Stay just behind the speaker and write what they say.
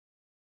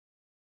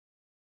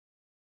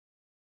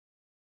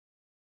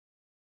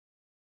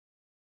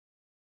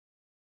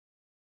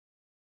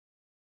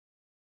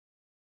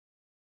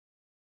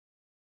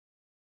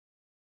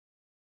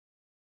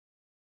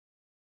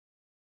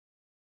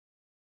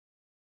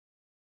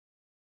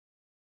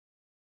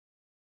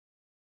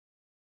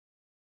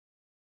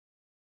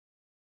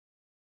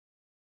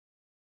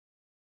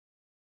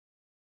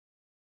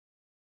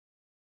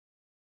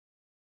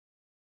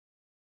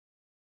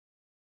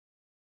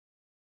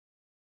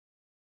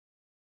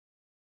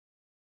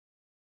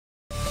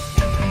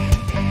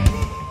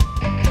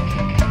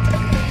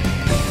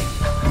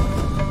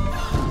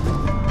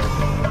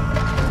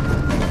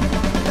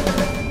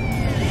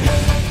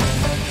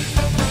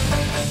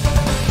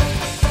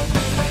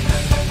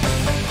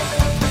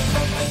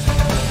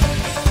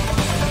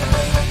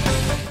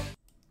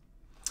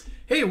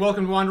Hey,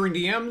 welcome to Wandering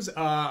DMs.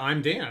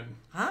 I'm Dan.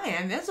 Hi,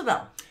 I'm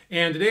Isabelle.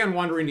 And today on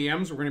Wandering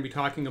DMs, we're going to be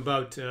talking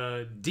about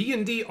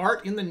D&D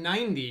art in the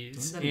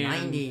 90s. In the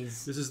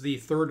 90s. This is the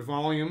third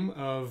volume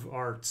of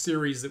our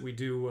series that we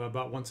do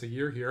about once a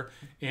year here.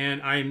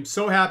 And I'm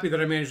so happy that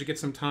I managed to get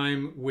some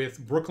time with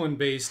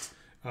Brooklyn-based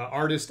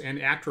artist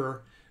and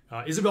actor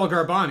Isabelle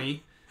Garbani,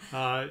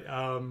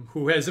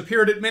 who has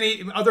appeared at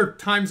many other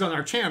times on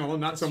our channel,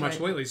 and not so much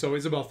lately. So,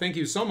 Isabelle, thank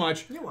you so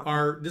much. You're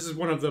welcome. This is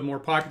one of the more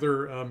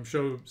popular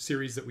show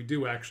series that we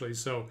do, actually.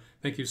 So,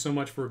 thank you so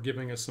much for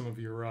giving us some of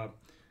your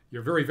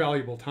very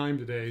valuable time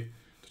today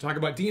to talk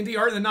about D&D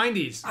art in the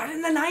 90s. Art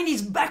in the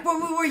 90s, back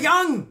when we were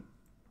young.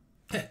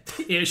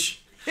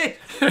 Ish.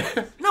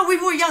 No, we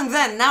were young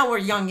then. Now we're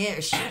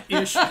young-ish.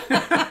 Ish.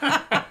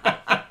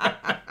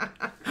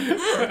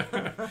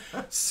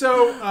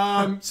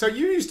 So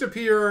you used to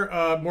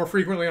appear more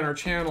frequently on our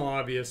channel,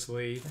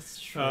 obviously. That's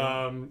true.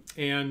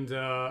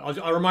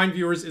 I'll remind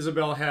viewers,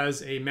 Isabelle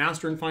has a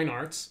Master in Fine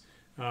Arts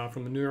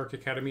from the New York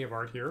Academy of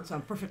Art here. So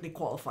I'm perfectly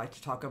qualified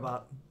to talk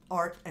about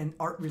art and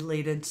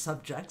art-related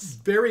subjects.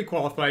 Very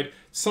qualified.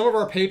 Some of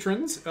our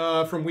patrons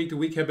from week to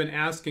week have been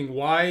asking,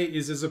 why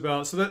is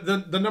Isabelle... So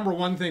the number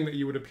one thing that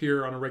you would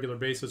appear on a regular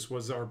basis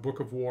was our Book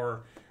of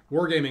War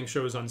wargaming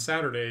shows on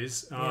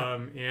Saturdays,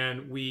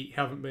 and we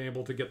haven't been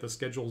able to get the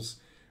schedules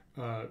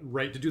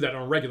right to do that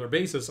on a regular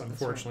basis,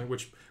 unfortunately,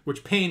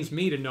 which pains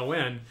me to no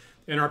end.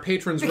 And our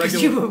patrons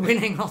because you were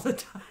winning all the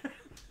time.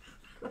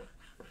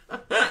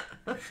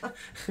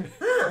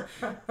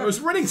 I was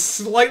winning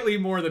slightly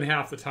more than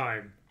half the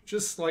time,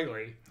 just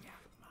slightly.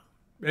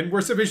 And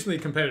we're sufficiently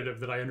competitive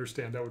that I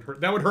understand that would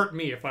hurt. That would hurt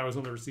me if I was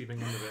on the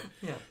receiving end of it.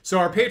 Yeah. So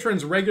our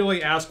patrons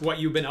regularly ask what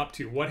you've been up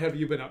to. What have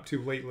you been up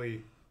to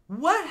lately?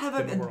 What have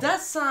I been?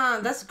 That's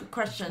a good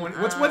question.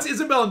 What's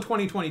Isabelle in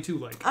 2022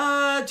 like?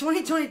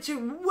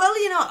 2022. Well,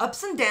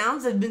 ups and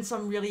downs. There've been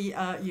some really,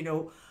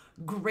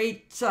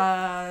 great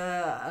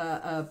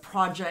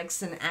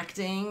projects and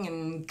acting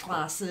and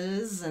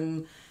classes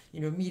and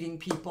meeting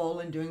people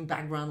and doing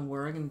background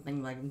work and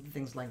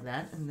things like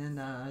that. And then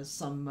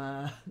some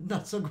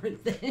not so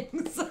great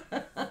things.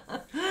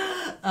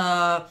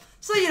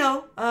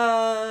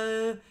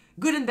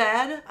 Good and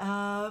bad.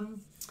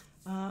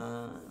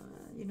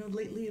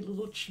 Lately a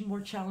little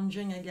more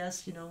challenging, I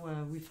guess.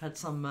 We've had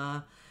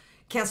some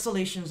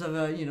cancellations of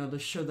the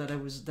show that I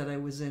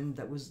was in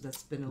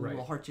that's been a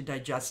little hard to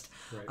digest.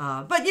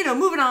 Right. But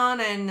moving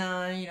on, and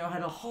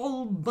had a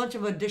whole bunch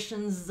of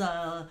auditions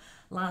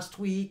last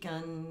week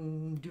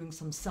and doing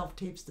some self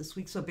tapes this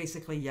week. So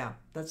basically,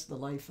 that's the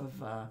life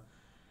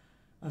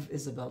of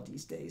Isabelle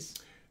these days.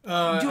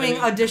 Doing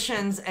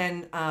auditions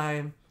and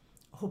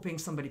hoping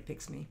somebody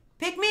picks me.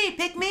 Pick me!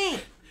 Pick me!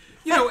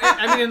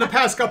 In the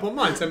past couple of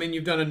months,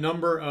 you've done a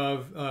number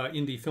of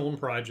indie film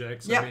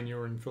projects. Yep. You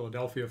were in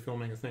Philadelphia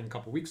filming a thing a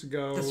couple weeks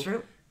ago. That's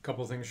true. A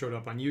couple of things showed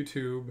up on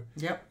YouTube.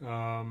 Yep.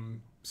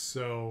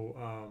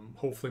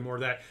 Hopefully more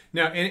of that.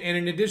 Now, and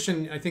in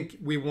addition, I think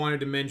we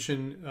wanted to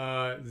mention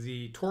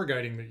the tour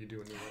guiding that you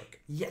do in New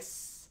York.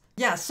 Yes.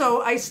 Yeah,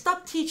 so I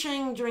stopped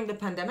teaching during the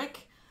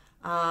pandemic.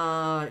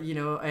 And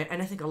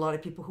I think a lot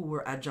of people who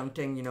were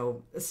adjuncting,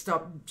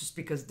 stopped just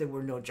because there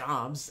were no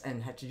jobs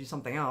and had to do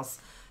something else.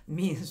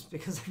 Me is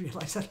because I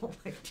realized I don't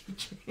like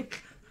teaching.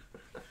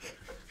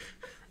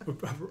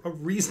 a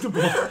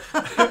reasonable,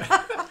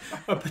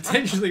 a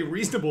potentially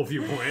reasonable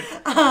viewpoint.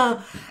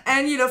 And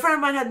a friend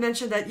of mine had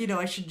mentioned that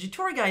I should do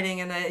tour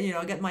guiding, and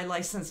I get my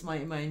license, my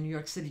New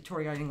York City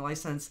tour guiding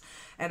license,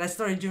 and I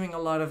started doing a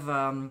lot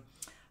of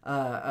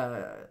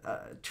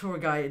tour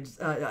guides,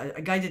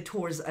 guided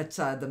tours at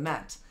the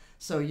Met.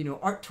 So,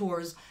 art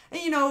tours.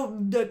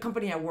 And, the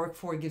company I work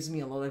for gives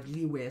me a lot of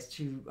leeway as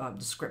to the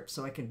script.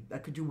 So I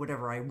could do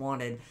whatever I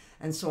wanted.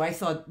 And so I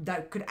thought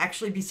that could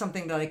actually be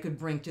something that I could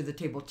bring to the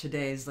table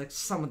today, is like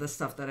some of the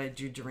stuff that I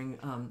do during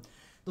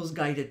those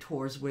guided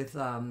tours with,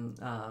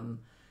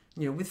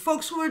 with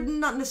folks who are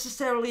not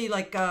necessarily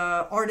like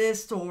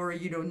artists or,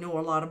 know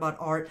a lot about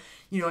art,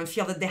 and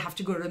feel that they have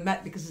to go to the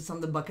Met because it's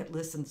on the bucket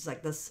list. And it's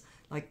like this,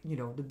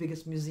 the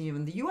biggest museum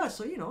in the U.S.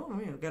 So,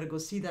 got to go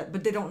see that.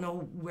 But they don't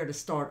know where to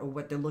start or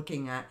what they're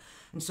looking at.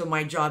 And so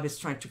my job is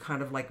trying to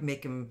kind of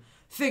make them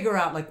figure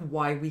out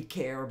why we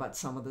care about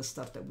some of the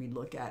stuff that we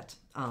look at.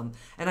 And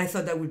I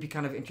thought that would be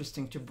kind of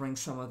interesting to bring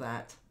some of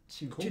that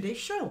to today's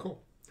show.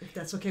 Cool. If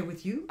that's okay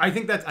with you. I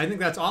think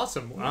that's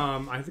awesome.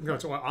 I think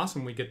that's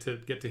awesome. We get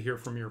to hear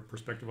from your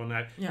perspective on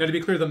that. Yeah. Now, to be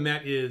clear, the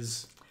Met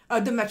is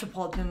the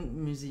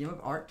Metropolitan Museum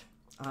of Art.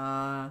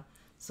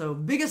 So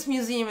biggest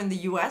museum in the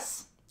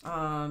U.S.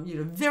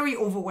 Very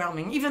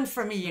overwhelming. Even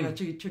for me,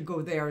 to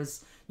go there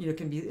is,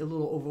 can be a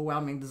little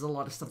overwhelming. There's a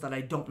lot of stuff that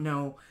I don't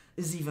know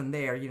is even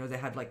there. They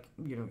had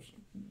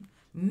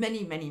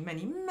many, many,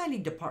 many, many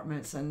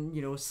departments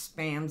and,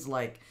 spans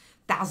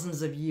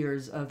thousands of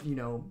years of,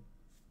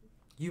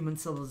 human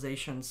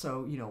civilization.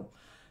 So,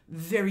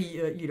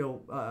 very,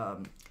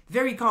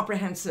 very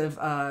comprehensive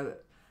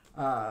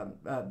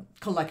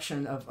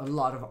collection of a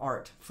lot of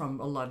art from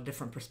a lot of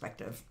different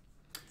perspectives.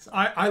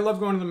 I love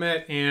going to the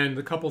Met, and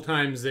the couple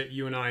times that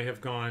you and I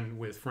have gone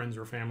with friends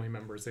or family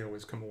members, they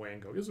always come away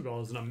and go,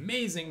 Isabelle is an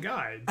amazing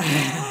guide.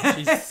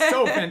 She's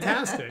so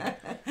fantastic.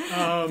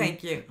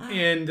 Thank you.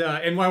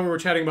 And while we were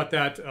chatting about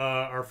that,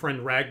 our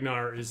friend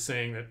Ragnar is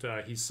saying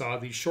that he saw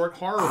the short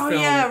horror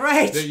film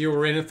that you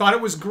were in and thought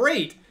it was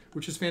great,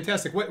 which is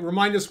fantastic.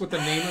 Remind us what the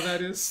name of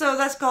that is? So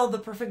that's called The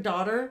Perfect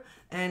Daughter,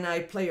 and I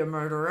play a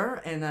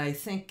murderer, and I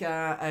think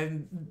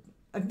I'm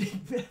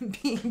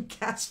being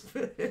cast for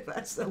it.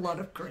 That's a lot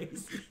of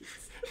crazies.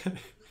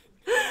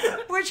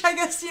 Which I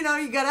guess, you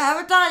gotta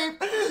have a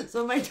type.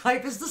 So my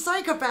type is the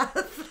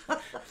psychopath.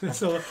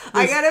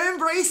 I gotta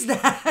embrace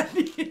that,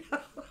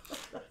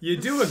 You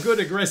do a good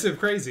aggressive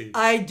crazy.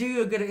 I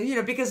do a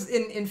good, because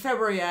in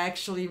February I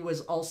actually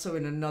was also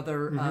in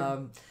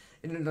another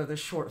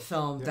short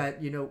film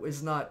that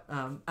is not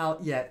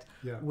out yet,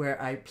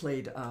 where I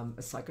played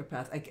a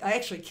psychopath. I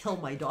actually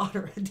killed my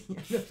daughter at the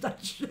end of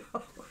that show.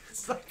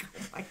 It's like,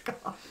 oh my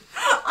god,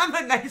 I'm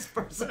a nice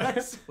person, I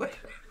swear.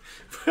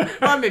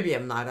 Or maybe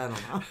I'm not. I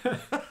don't know.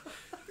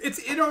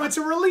 It's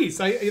a release.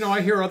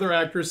 I hear other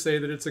actors say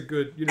that it's a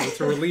good, it's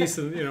a release,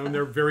 and and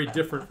they're very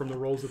different from the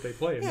roles that they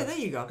play. Yeah, there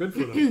you go. Good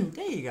for them.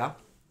 There you go.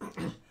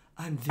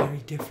 I'm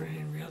very different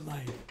in real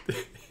life.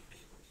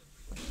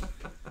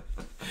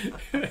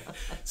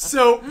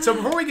 So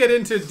before we get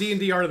into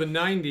D&D Art of the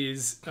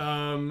 90s,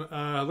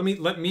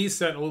 let me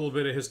set a little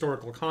bit of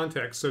historical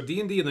context. So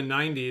D&D in the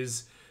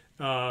 90s,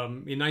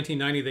 in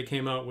 1990, they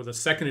came out with a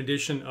second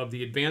edition of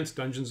the Advanced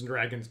Dungeons and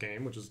Dragons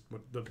game, which is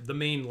what the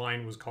main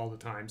line was called at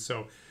the time.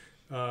 So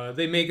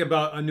they make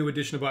about a new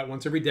edition about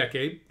once every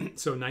decade.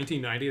 So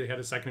 1990, they had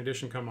a second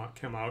edition come out.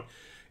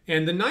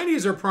 And the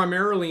 90s are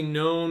primarily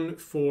known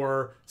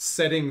for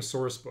setting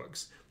source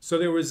books. So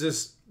there was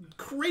this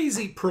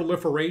crazy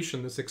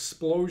proliferation, this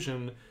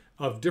explosion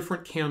of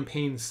different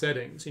campaign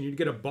settings. And you'd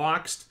get a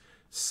boxed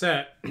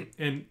set,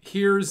 and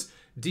here's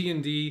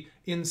D&D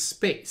in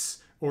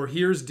space, or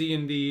here's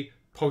D&D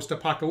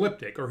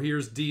post-apocalyptic, or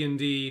here's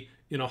D&D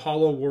in a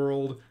hollow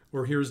world,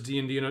 or here's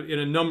D&D in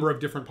a number of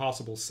different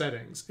possible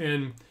settings.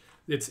 And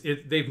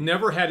they've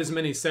never had as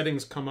many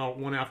settings come out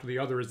one after the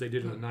other as they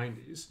did in the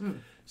 90s.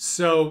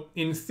 So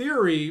in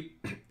theory,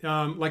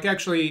 Shannon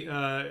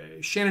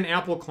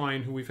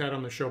Appelkline, who we've had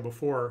on the show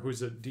before,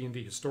 who's a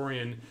D&D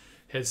historian,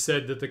 has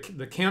said that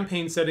the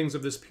campaign settings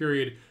of this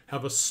period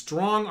have a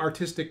strong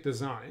artistic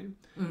design.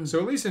 So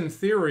at least in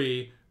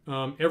theory,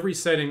 every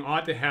setting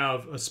ought to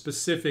have a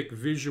specific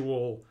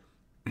visual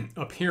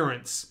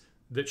appearance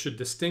that should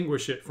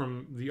distinguish it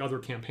from the other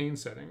campaign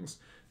settings.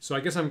 So I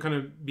guess I'm kind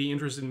of be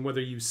interested in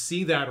whether you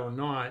see that or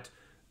not,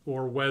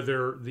 or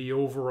whether the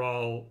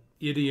overall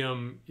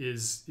idiom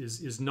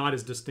is not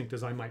as distinct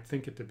as I might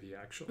think it to be,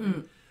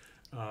 actually.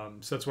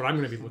 So that's what I'm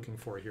going to be looking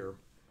for here.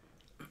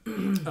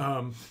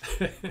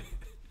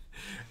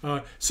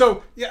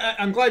 So yeah,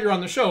 I'm glad you're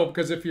on the show,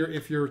 because if you're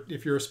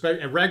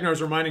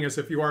Ragnar's reminding us,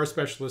 if you are a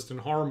specialist in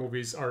horror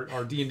movies,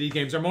 our D&D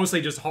games are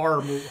mostly just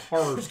horror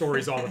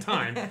stories all the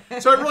time.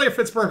 So it really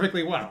fits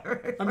perfectly well.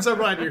 I'm so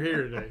glad you're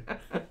here today.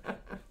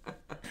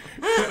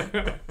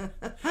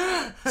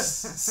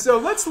 So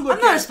let's look.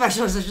 I'm not a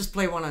specialist. I just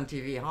play one on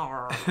TV.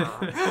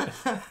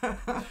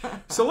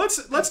 So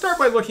let's start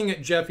by looking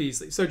at Jeff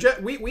Easley. So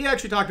we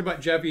actually talked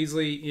about Jeff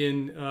Easley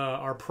in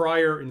our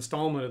prior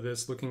installment of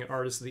this, looking at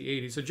artists of the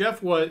 80s. So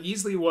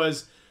Easley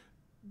was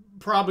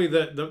probably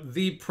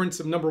the prince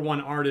of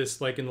 #1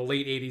 artist, like in the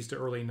late 80s to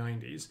early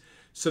 90s.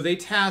 So they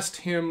tasked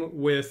him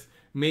with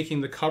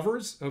making the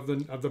covers of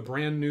the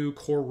brand new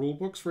core rule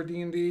books for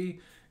D&D.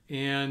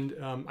 And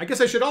I guess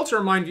I should also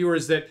remind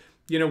viewers that,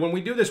 when we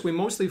do this, we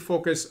mostly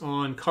focus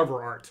on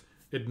cover art,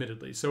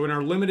 admittedly. So in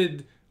our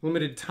limited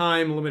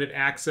time, limited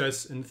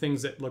access, and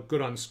things that look good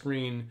on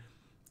screen,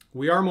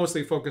 we are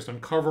mostly focused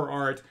on cover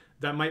art.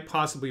 That might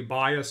possibly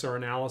bias our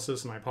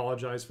analysis, and I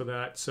apologize for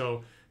that.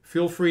 So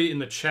feel free in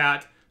the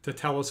chat to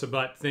tell us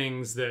about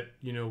things that,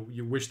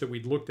 you wish that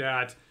we'd looked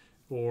at,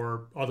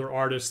 or other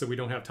artists that we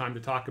don't have time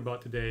to talk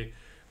about today.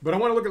 But I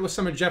want to look at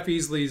some of Jeff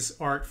Easley's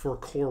art for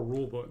core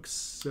rulebooks.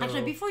 So,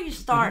 actually, before you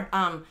start,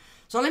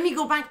 so let me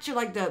go back to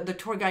like the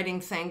tour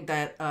guiding thing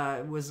that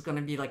was going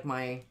to be like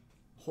my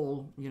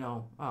whole,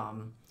 I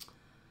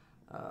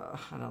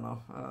don't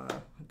know,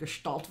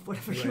 gestalt,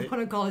 whatever you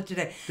want to call it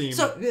today. Theme.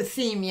 So the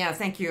theme, yeah,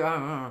 thank you.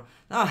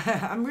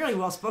 I'm really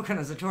well spoken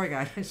as a tour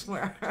guide, I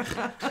swear.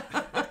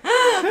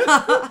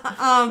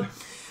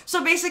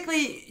 So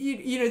basically,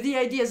 the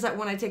idea is that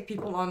when I take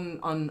people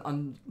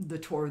on the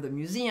tour of the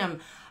museum,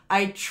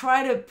 I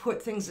try to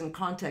put things in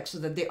context so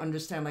that they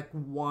understand like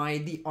why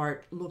the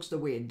art looks the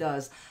way it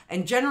does.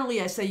 And generally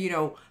I say,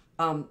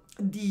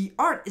 the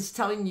art is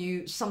telling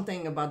you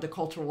something about the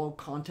cultural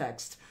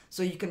context.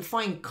 So you can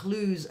find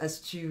clues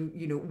as to,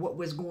 what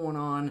was going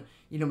on,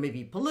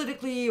 maybe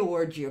politically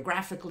or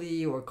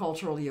geographically or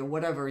culturally or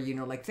whatever,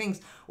 like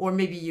things, or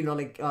maybe,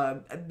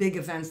 big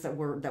events that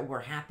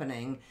were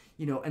happening,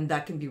 and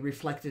that can be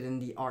reflected in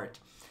the art.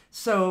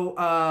 So,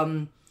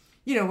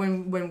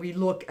 when we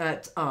look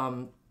at,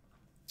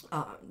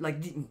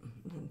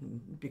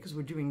 because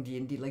we're doing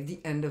D&D, like the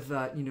end of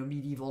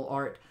medieval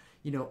art,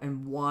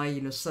 and why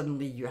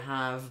suddenly you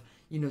have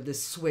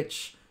this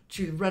switch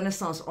to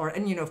Renaissance art,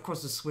 and of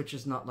course the switch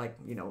is not like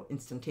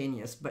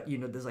instantaneous, but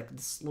there's like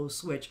the slow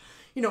switch.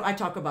 I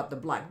talk about the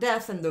Black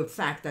Death and the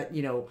fact that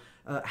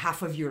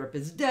half of Europe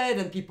is dead,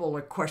 and people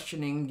are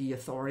questioning the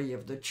authority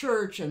of the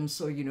church, and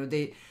so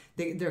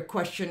they're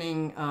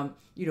questioning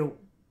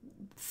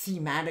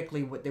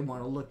thematically what they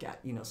want to look at,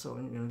 so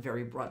in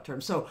very broad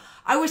terms. So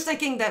I was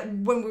thinking that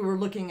when we were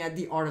looking at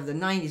the art of the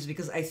 90s,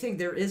 because I think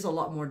there is a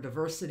lot more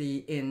diversity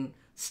in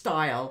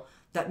style,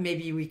 that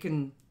maybe we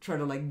can try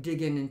to like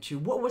dig into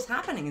what was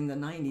happening in the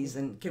 90s,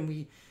 and can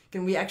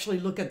we actually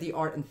look at the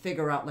art and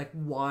figure out like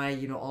why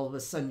all of a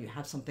sudden you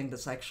have something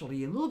that's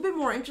actually a little bit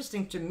more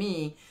interesting to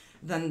me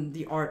than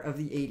the art of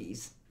the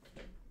 80s.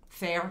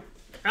 Fair?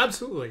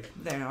 Absolutely.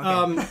 There,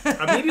 okay.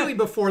 Immediately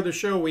before the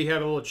show, we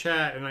had a little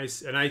chat, and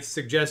I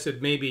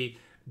suggested maybe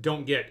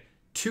don't get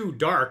too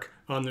dark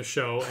on the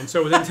show, and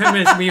so within 10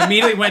 minutes we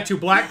immediately went to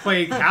Black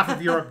Plague, half of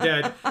Europe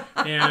dead,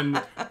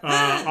 and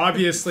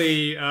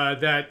obviously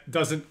that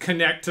doesn't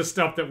connect to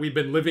stuff that we've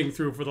been living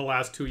through for the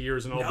last 2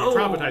 years and all be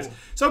traumatized.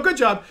 So good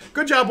job,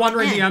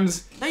 Wandering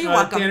DMs. No, you're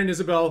welcome. Dan and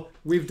Isabelle,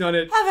 we've done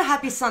it. Have a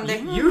happy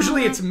Sunday.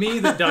 Usually it's me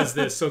that does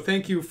this, so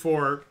thank you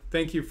for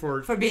being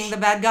the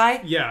bad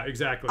guy. Yeah,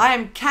 exactly. I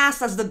am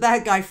cast as the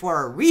bad guy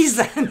for a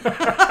reason.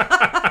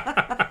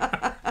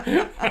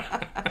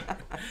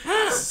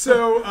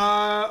 So,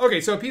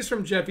 okay, so a piece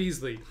from Jeff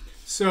Easley.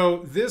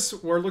 So this,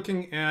 we're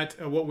looking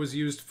at what was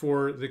used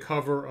for the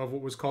cover of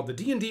what was called the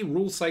D&D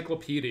Rule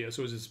Cyclopedia.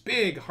 So it was this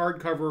big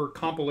hardcover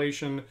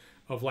compilation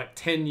of like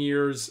 10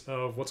 years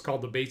of what's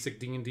called the basic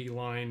D&D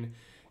line.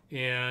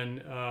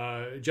 And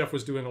Jeff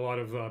was doing a lot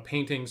of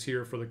paintings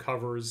here for the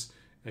covers.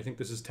 I think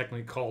this is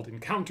technically called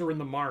Encounter in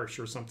the Marsh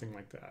or something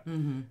like that.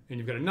 Mm-hmm. And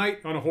you've got a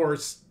knight on a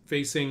horse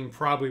facing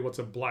probably what's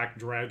a black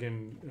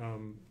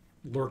dragon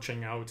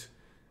lurching out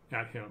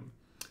at him.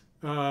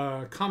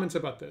 Comments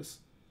about this?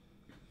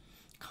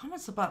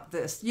 Comments about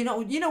this.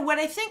 What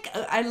I think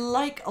I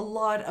like a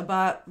lot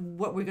about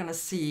what we're gonna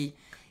see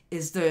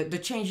is the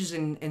changes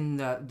in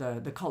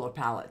the color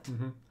palette.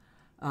 Mm-hmm.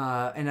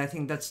 And I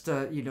think that's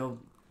the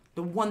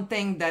one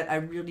thing that I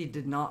really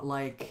did not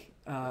like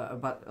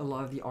about a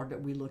lot of the art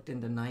that we looked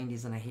in the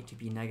 90s, and I hate to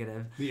be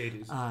negative. The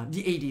 80s.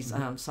 The 80s,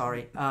 I'm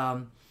sorry.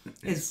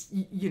 Is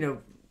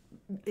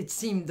it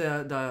seemed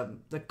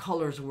the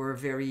colors were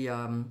very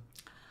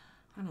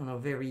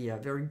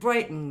very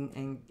bright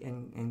and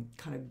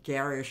kind of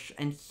garish.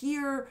 And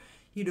here,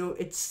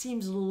 it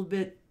seems a little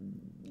bit,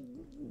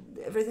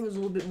 everything is a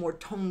little bit more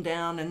toned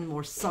down and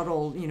more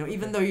subtle,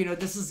 even though,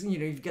 this is,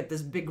 you've got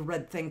this big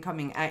red thing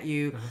coming at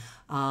you.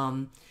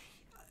 Uh-huh.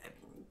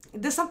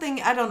 There's something,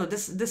 I don't know,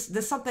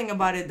 there's something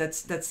about it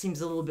that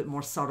seems a little bit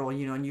more subtle,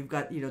 and you've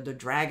got, the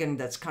dragon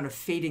that's kind of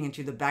fading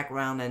into the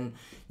background and,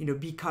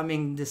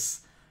 becoming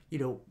this,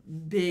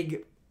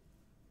 big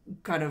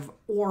kind of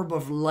orb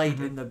of light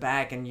in the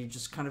back, and you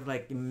just kind of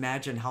like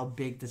imagine how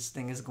big this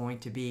thing is going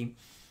to be.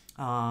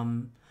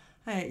 So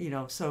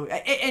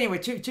anyway,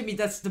 to me,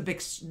 that's the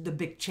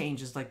big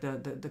change is like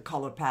the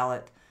color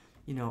palette,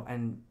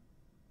 and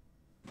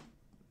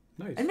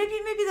nice. And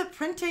maybe the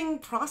printing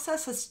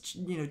process has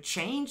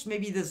changed.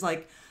 Maybe there's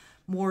like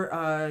more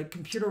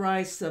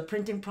computerized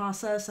printing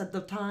process at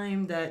the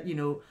time that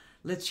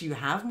lets you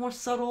have more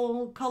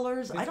subtle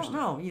colors. I don't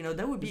know.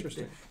 That would be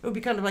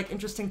kind of like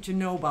interesting to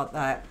know about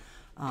that.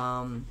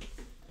 Let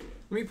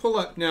me pull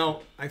up now.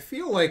 I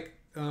feel like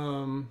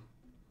I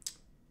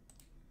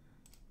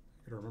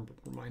gotta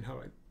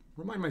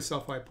remind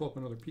myself how I pull up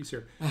another piece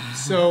here.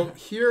 So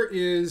here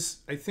is,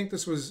 I think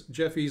this was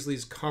Jeff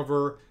Easley's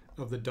cover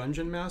of the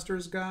Dungeon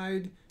Master's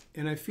Guide,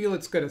 and I feel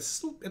it's got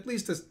at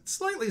least a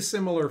slightly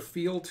similar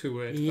feel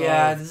to it.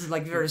 Yeah, this is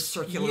like very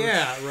circular.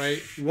 Yeah,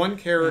 right. One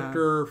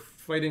character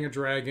fighting a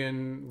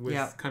dragon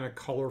with kind of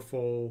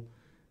colorful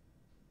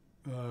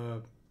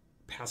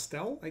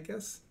pastel, I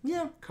guess.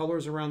 Yeah.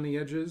 Colors around the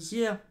edges.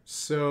 Yeah.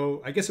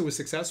 So I guess it was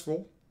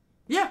successful.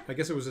 Yeah. I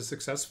guess it was a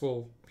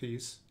successful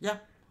piece. Yeah.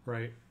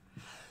 Right.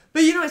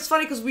 But it's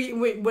funny because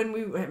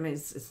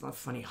it's not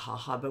funny,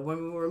 haha, but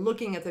when we were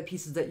looking at the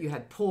pieces that you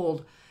had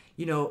pulled,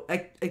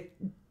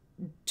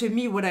 to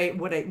me, when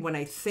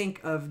I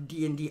think of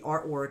D&D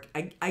artwork,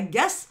 I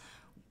guess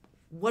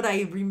what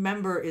I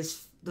remember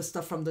is the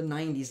stuff from the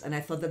 90s, and I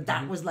thought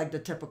that was like the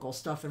typical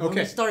stuff. And when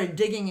we started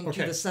digging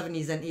into the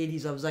 70s and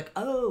 80s, I was like,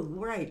 oh,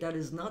 right, that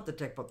is not the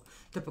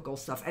typical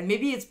stuff. And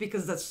maybe it's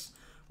because that's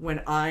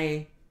when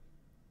I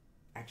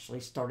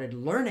actually started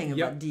learning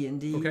about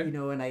D&D,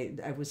 and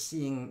I was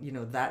seeing,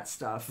 that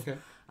stuff. Okay.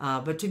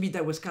 But to me,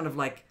 that was kind of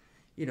like,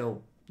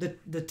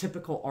 the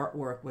typical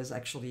artwork was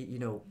actually,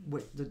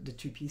 what the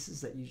two pieces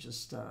that you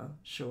just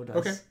showed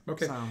us.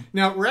 Okay. So.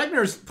 Now,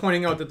 Ragnar's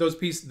pointing out that those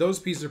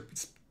pieces are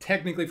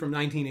technically from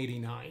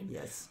 1989.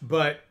 Yes.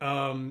 But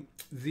I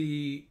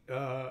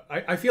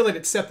feel that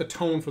it set the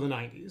tone for the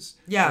 90s.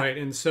 Yeah. Right.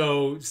 And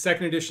so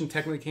second edition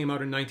technically came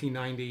out in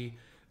 1990.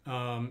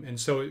 And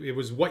so it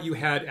was what you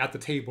had at the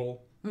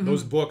table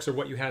Those books are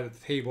what you had at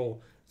the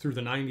table through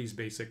the 90s,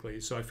 basically.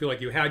 So I feel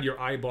like you had your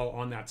eyeball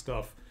on that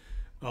stuff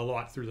a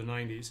lot through the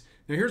 90s.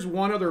 Now here's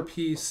one other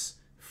piece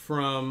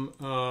from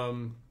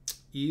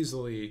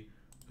Easley.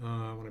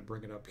 I want to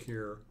bring it up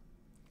here.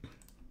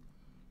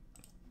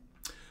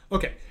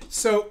 Okay,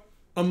 so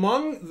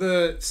among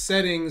the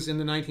settings in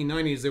the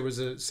 1990s, there was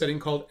a setting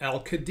called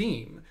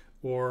Al-Qadim,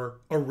 or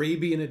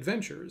Arabian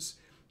Adventures.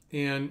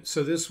 And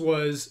so this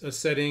was a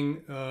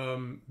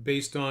setting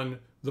based on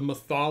the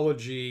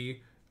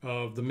mythology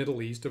of the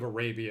Middle East, of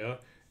Arabia,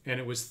 and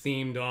it was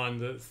themed on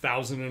the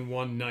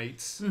 1001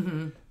 Nights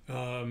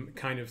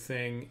kind of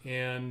thing.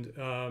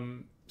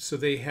 And so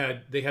they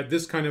had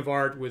this kind of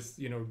art with,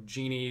 you know,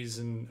 genies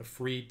and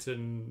Ifrit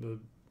and the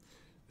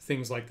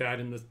things like that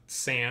in the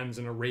sands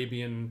and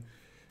Arabian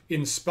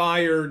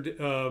inspired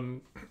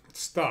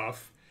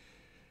stuff.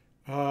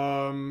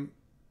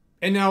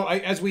 And now,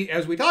 as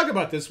we talk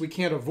about this, we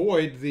can't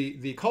avoid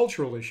the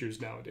cultural issues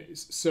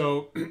nowadays.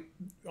 So,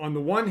 on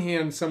the one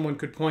hand, someone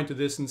could point to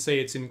this and say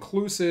it's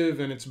inclusive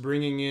and it's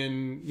bringing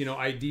in, you know,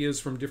 ideas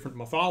from different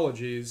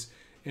mythologies.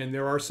 And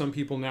there are some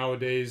people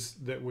nowadays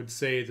that would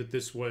say that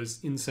this was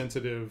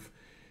insensitive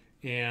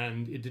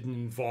and it didn't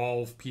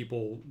involve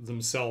people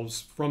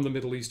themselves from the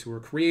Middle East who are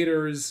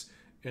creators,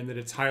 and that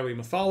it's highly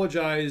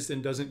mythologized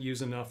and doesn't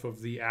use enough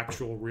of the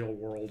actual real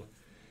world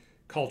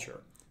culture.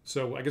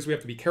 So I guess we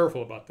have to be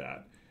careful about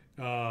that.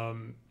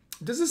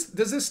 Does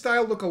this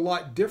style look a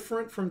lot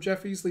different from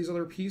Jeff Easley's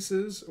other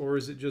pieces, or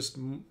is it just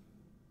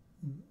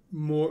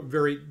more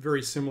very,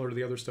 very similar to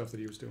the other stuff that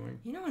he was doing?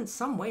 You know, in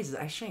some ways,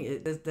 actually,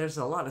 there's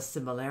a lot of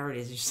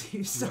similarities.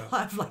 You still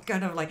have like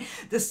kind of like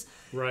this,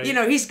 right. You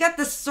know, he's got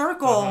this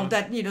circle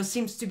that, you know,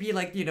 seems to be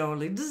like, you know,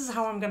 like, this is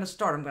how I'm going to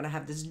start. I'm going to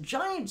have this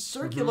giant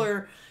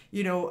circular,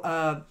 you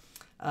know,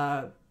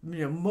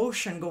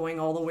 motion going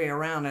all the way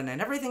around, and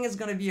then everything is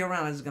going to be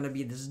around. It's going to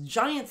be this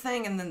giant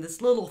thing and then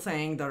this little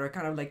thing that are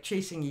kind of like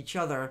chasing each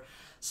other.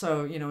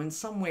 So, you know, in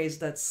some ways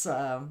that's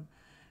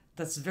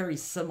very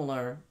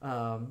similar.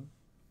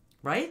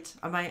 Right?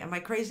 Am I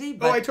crazy?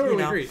 But, I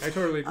totally agree. I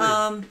totally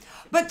agree.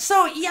 But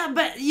so yeah,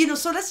 but you know,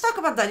 so let's talk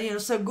about that. You know,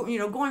 so you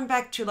know, going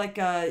back to like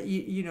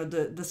you know,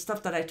 the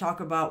stuff that I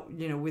talk about,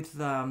 you know, with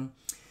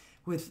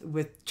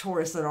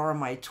tourists that are on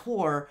my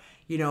tour,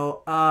 you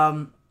know.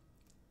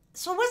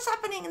 So what's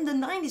happening in the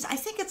 90s? I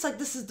think it's like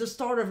this is the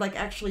start of like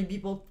actually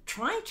people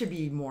trying to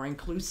be more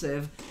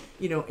inclusive,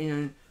 you know,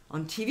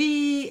 on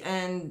TV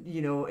and,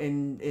 you know,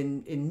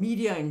 in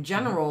media in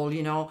general,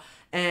 you know.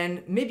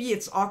 And maybe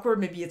it's awkward,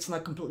 maybe it's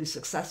not completely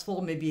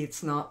successful, maybe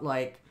it's not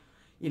like,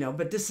 you know,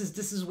 but this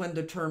is when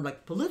the term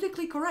like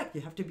politically correct,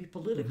 you have to be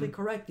politically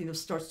correct, you know,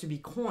 starts to be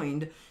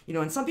coined, you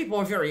know, and some people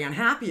are very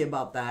unhappy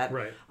about that.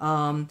 Right.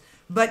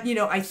 But, you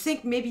know, I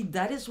think maybe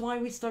that is why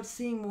we start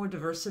seeing more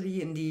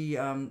diversity in the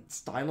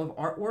style of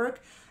artwork.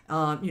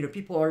 You know,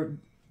 people are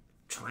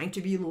trying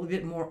to be a little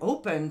bit more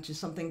open to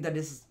something that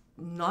is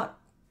not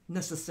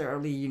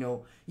necessarily, you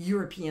know,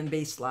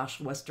 European-based /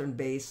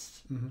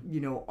 Western-based, you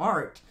know,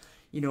 art,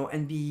 you know,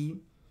 and be,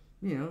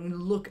 you know,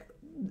 look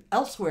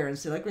elsewhere and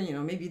say like, you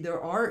know, maybe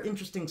there are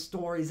interesting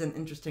stories and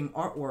interesting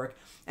artwork.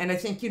 And I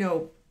think, you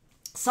know,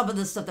 some of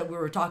the stuff that we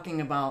were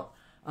talking about,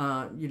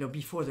 you know,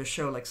 before the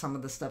show, like some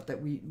of the stuff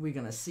that we're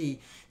going to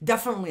see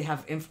definitely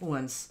have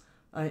influence,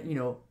 you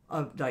know,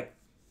 of like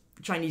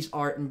Chinese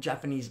art and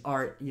Japanese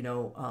art, you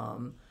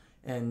know,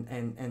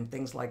 and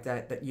things like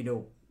that, you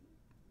know,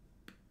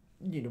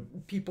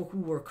 people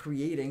who were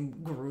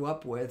creating grew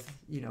up with,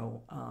 you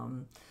know.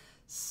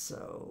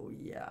 So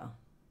yeah,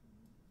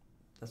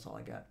 that's all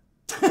I got.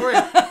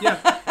 Right.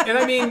 Yeah, and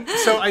I mean,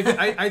 so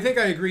I think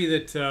I agree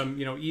that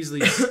you know,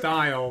 Easley's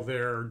style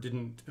there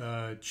didn't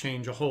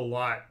change a whole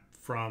lot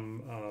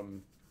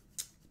from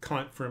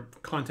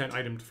content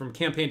item, from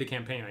campaign to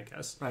campaign, I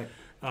guess. Right.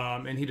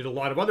 And he did a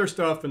lot of other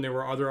stuff, and there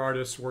were other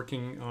artists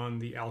working on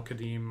the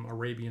Al-Qadim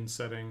Arabian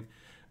setting.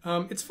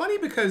 It's funny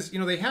because, you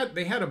know, they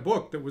had a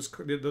book that was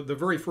the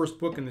very first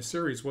book in the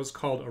series was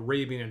called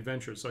Arabian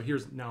Adventures. So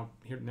now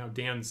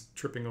Dan's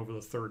tripping over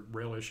the third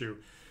rail issue.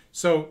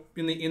 So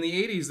in the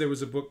 80s there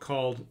was a book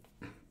called,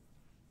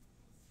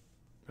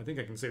 I think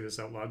I can say this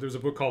out loud. There's a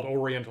book called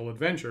Oriental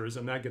Adventures,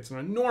 and that gets an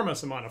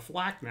enormous amount of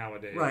flack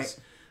nowadays. Right.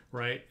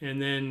 Right. And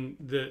then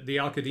the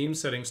Al-Qadim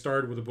setting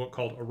started with a book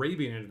called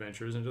Arabian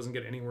Adventures, and it doesn't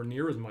get anywhere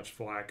near as much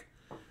flack.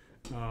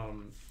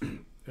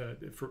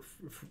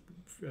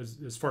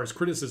 As far as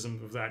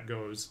criticism of that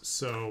goes.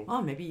 So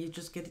maybe you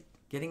just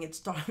getting it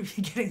started,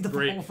 getting the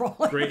ball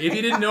rolling. Great. If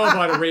you didn't know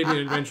about Arabian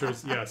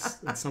Adventures, yes,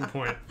 at some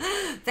point.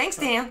 Thanks,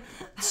 Dan.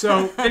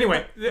 So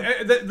anyway,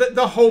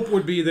 the hope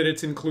would be that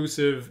it's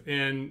inclusive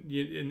and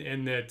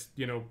that,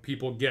 you know,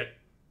 people get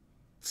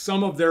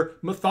some of their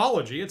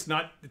mythology. It's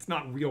not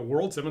real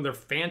world. Some of their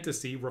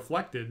fantasy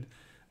reflected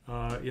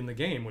in the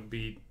game would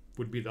be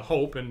the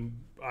hope, and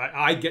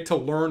I get to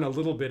learn a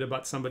little bit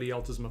about somebody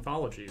else's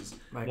mythologies.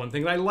 Right. One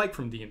thing that I like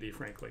from D&D,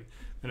 frankly.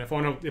 And if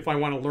I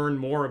want to learn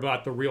more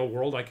about the real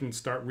world, I can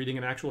start reading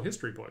an actual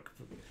history book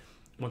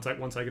once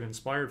I get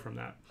inspired from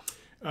that.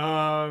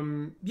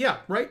 Yeah,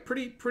 right.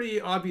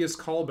 Pretty obvious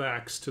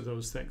callbacks to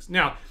those things.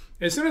 Now,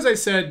 as soon as I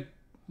said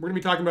we're going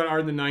to be talking about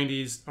art in the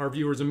 90s, our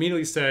viewers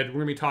immediately said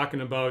we're going to be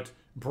talking about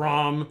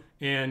Brom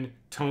and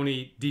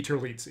Tony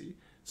Diterlizzi.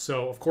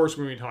 So, of course,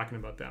 we're going to be talking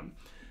about them.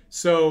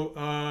 So,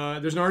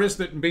 there's an artist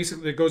that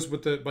basically goes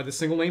with by the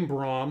single name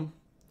Brom.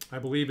 I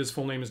believe his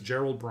full name is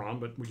Gerald Brom,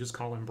 but we just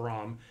call him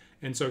Brom.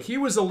 And so he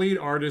was the lead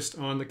artist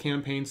on the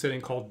campaign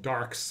setting called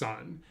Dark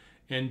Sun.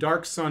 And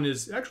Dark Sun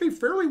is actually a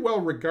fairly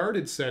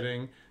well-regarded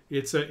setting.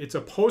 It's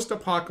a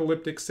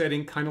post-apocalyptic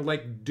setting, kind of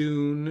like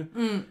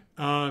Dune,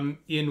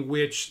 in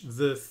which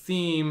the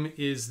theme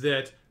is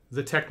that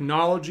the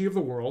technology of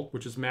the world,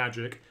 which is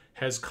magic,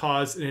 has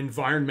caused an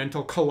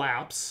environmental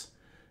collapse,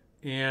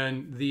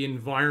 and the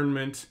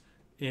environment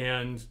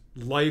and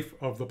life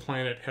of the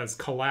planet has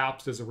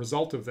collapsed as a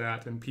result of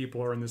that, and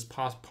people are in this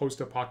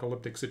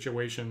post-apocalyptic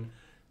situation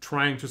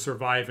trying to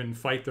survive and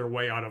fight their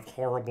way out of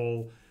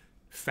horrible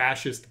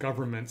fascist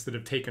governments that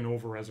have taken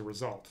over as a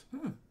result.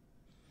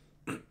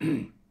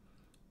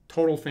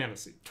 Total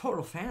fantasy.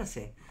 Total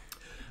fantasy.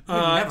 It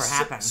would never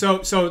happen.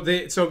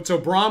 So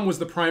Brom was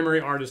the primary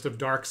artist of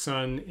Dark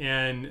Sun,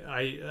 and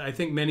I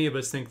think many of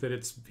us think that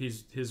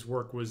his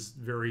work was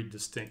very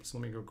distinct. So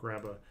let me go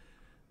grab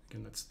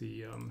again, that's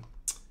the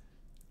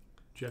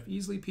Jeff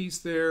Easley piece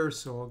there.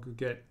 So I'll go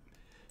get.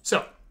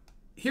 So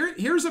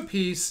here's a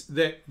piece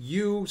that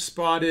you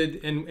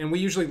spotted, and we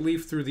usually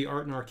leaf through the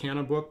Art and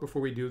Arcana book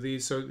before we do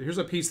these. So here's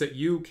a piece that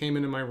you came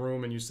into my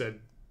room and you said,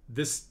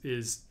 this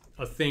is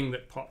a thing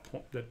that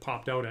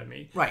popped out at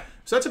me. Right.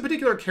 So that's a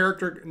particular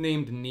character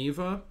named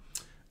Neva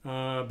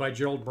by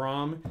Gerald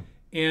Brom.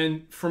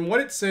 And from what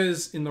it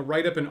says in the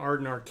write-up in Art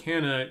and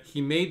Arcana, he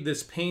made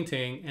this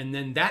painting, and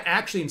then that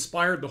actually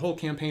inspired the whole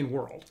campaign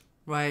world.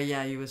 Right,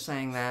 yeah, you were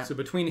saying that. So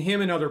between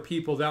him and other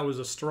people, that was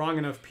a strong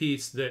enough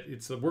piece that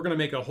we're going to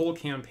make a whole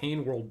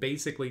campaign world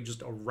basically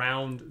just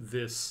around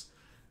this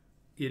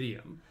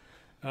idiom.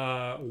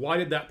 Why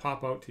did that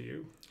pop out to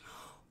you?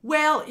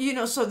 Well,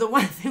 so the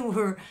one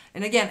thing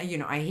and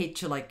again, I hate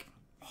to like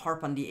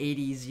harp on the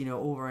 80s,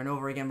 over and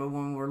over again, but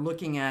when we're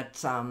looking at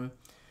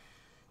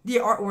the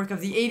artwork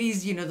of the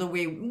 80s, the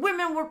way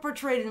women were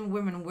portrayed and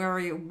women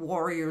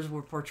warriors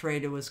were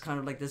portrayed, it was kind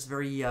of like this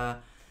very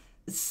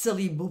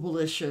silly,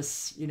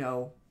 boobalicious,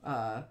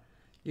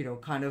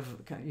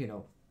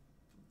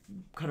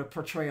 kind of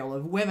portrayal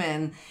of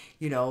women,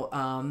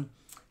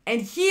 and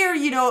here,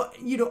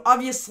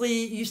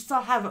 obviously you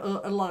still have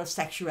a lot of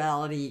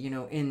sexuality,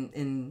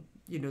 in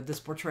this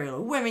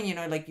portrayal of women,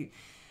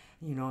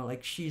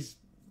 like she's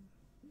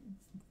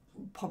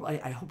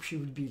probably, I hope she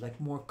would be like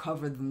more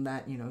covered than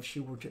that, if she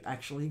were to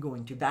actually go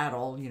into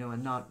battle,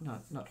 and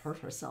not hurt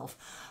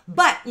herself.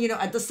 But,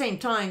 at the same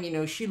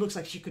time, she looks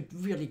like she could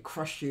really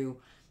crush you,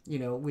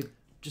 with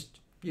just,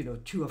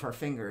 two of her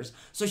fingers.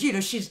 So,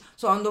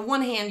 so on the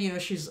one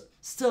hand, she's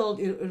still,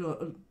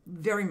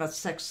 very much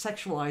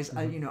sexualized,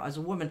 as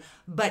a woman,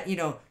 but,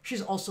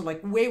 she's also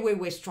like way, way,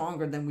 way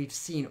stronger than we've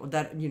seen, or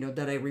that,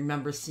 that I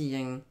remember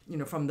seeing,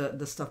 from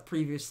the stuff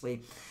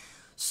previously.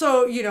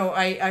 So,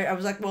 I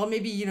was like, well,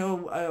 maybe,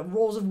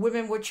 roles of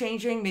women were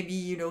changing.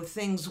 Maybe,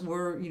 things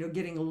were,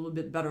 getting a little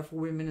bit better for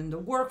women in the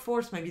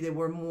workforce. Maybe there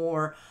were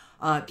more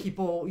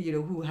people,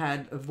 who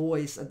had a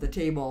voice at the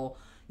table,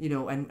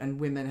 and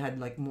women had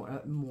like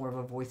more of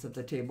a voice at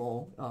the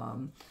table,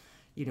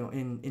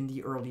 in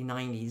the early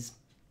 90s,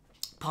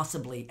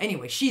 possibly.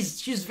 Anyway,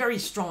 she's very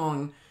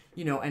strong,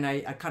 and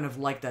I kind of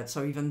like that.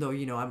 So even though,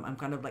 I'm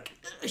kind of like,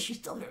 she's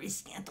still very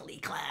scantily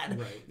clad,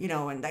 right.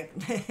 And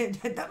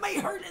that might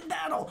hurt in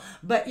battle.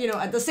 But,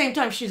 at the same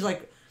time, she's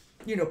like,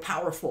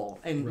 powerful,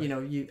 and,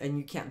 right.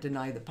 You can't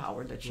deny the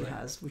power that she right.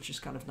 has, which is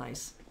kind of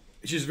nice.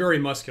 She's very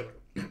muscular.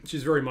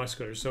 She's very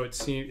muscular. So it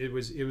seemed it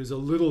was a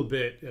little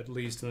bit, at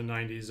least in the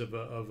 90s, of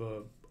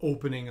a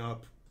opening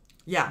up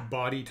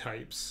body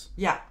types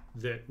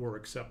that were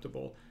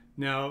acceptable.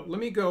 Now, let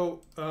me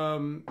go...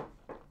 right,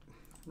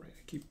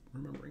 I keep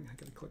remembering. I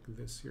gotta click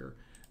this here.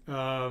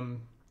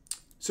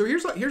 So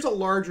here's a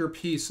larger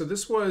piece. So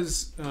this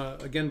was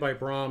again by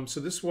Brom. So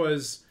this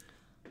was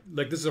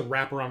this is a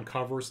wraparound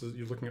cover. So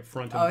you're looking at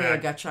front and back. Oh yeah,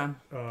 gotcha.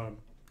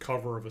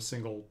 Cover of a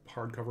single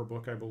hardcover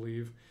book, I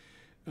believe.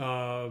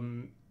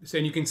 So,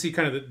 and you can see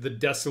kind of the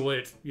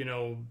desolate,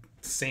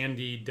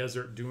 sandy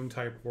desert dune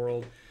type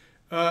world.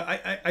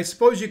 I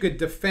suppose you could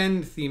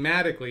defend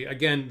thematically.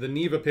 Again, the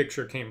Neva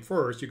picture came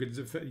first. You could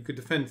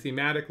defend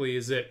thematically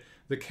is that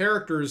the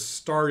characters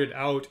started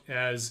out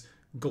as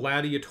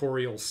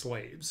gladiatorial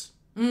slaves.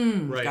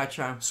 Right.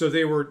 Gotcha. So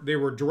they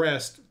were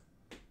dressed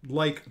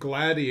like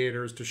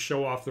gladiators to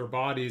show off their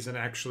bodies and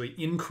actually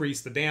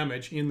increase the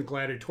damage in the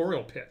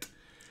gladiatorial pit.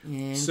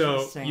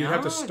 So you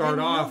have to start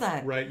off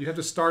right. You have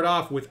to start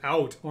off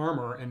without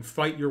armor and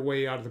fight your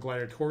way out of the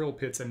gladiatorial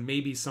pits, and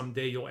maybe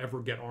someday you'll ever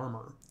get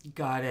armor.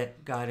 Got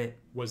it.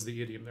 Was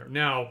the idiom there?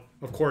 Now,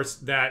 of course,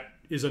 that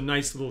is a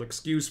nice little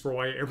excuse for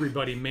why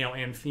everybody, male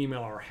and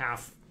female, are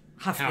half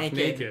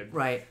naked.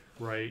 Right.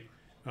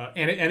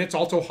 And it's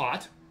also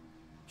hot.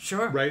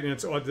 Sure. Right, and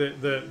it's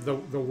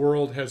the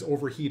world has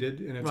overheated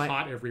and it's Right.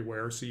 hot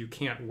everywhere, so you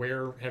can't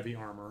wear heavy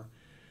armor.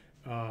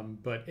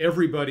 But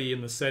everybody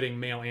in the setting,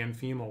 male and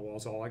female,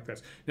 was all like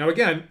this. Now,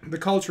 again, the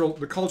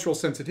cultural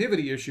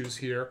sensitivity issues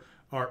here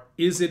are: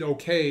 is it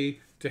okay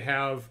to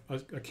have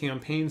a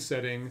campaign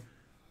setting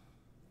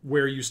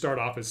where you start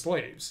off as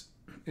slaves,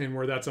 and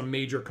where that's a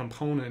major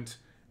component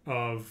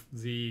of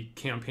the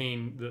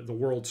campaign, the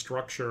world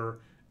structure,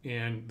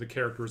 and the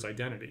character's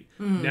identity?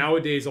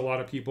 Nowadays, a lot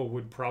of people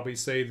would probably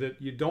say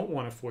that you don't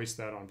want to foist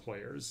that on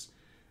players,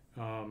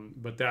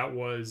 but that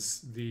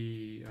was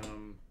the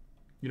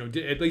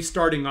at least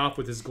starting off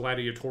with this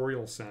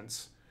gladiatorial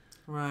sense.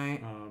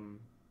 Right.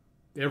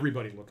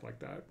 Everybody looked like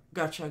that.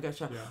 Gotcha.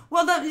 Yeah.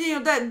 Well, that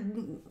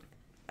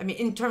I mean,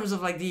 in terms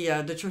of like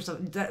the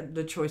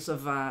choice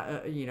of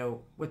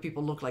what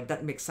people look like,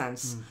 that makes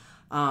sense.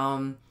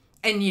 And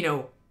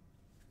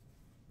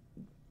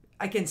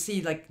I can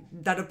see like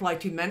that apply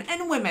to men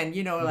and women.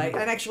 Like,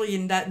 and actually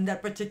in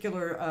that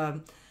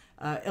particular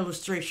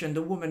illustration,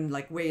 the woman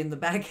like way in the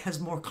back has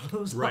more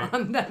clothes Right.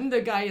 on than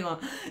the guy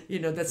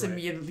that's Right.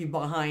 immediately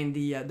behind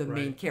the main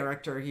Right.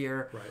 character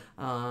here. Right.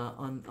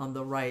 On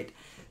the right.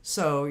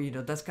 So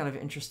that's kind of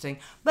interesting.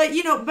 But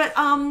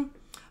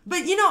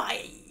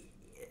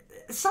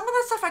some of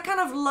that stuff I kind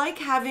of like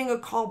having a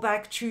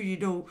callback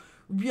to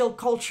real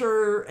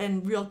culture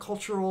and real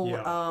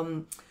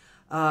cultural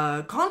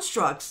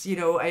constructs.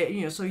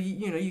 So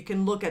you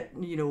can look at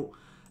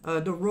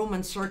the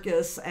Roman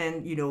circus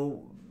and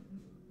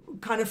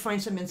kind of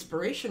find some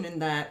inspiration in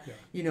that.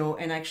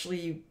 And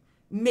actually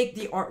make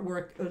the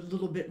artwork a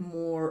little bit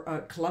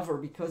more clever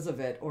because of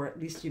it, or at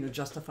least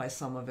justify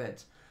some of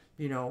it.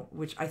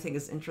 Which I think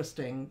is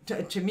interesting.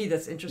 To me,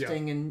 that's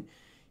interesting, and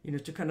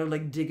to kind of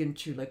like dig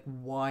into like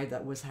why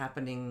that was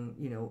happening,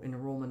 in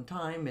Roman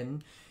time,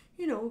 and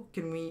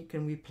can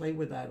we play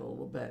with that a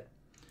little bit,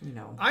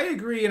 I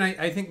agree, and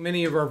I think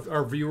many of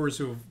our viewers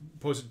who have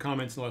posted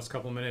comments in the last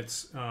couple of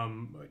minutes,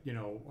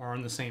 are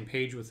on the same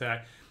page with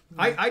that.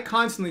 I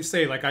constantly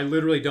say, like, I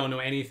literally don't know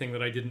anything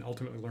that I didn't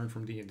ultimately learn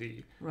from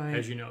D&D, Right.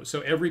 as you know.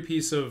 So every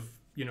piece of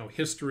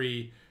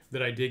history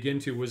that I dig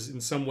into was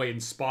in some way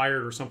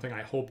inspired or something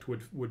I hoped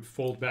would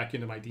fold back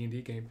into my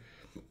D&D game.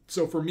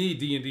 So for me,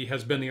 D&D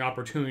has been the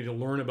opportunity to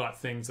learn about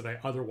things that I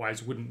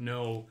otherwise wouldn't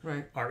know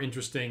Right. are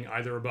interesting,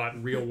 either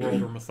about real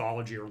world or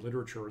mythology or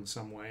literature in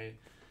some way.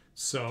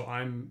 So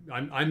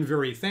I'm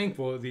very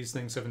thankful that these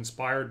things have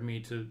inspired me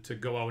to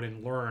go out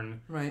and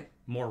learn Right.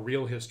 more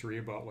real history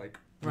about like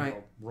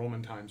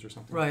Roman times or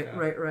something like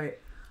that. Right.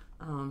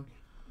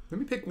 Let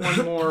me pick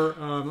one more.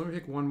 Let me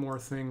pick one more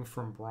thing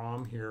from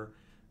Brom here.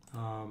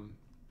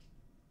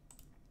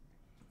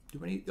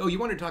 You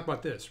wanted to talk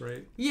about this,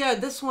 right? Yeah,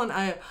 this one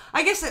I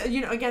guess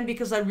again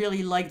because I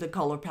really like the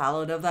color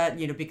palette of that,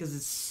 because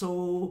it's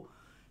so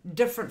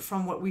different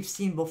from what we've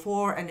seen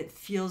before, and it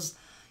feels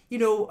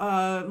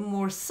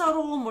more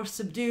subtle, more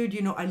subdued.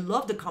 I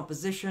love the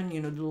composition,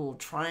 the little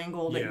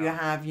triangle that you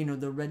have,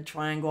 the red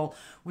triangle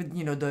with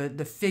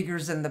the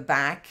figures in the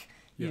back,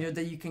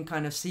 that you can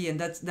kind of see, and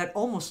that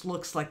almost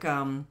looks like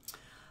I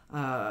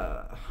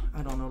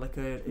don't know, like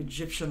a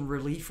Egyptian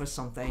relief or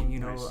something,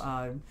 Nice.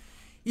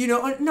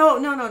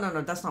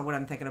 No, that's not what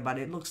I'm thinking about.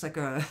 It looks like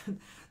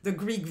the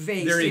Greek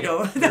vase, There you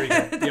go. There you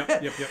go.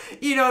 Yep.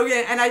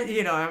 And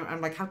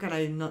I'm like, how can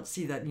I not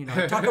see that?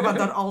 I talk about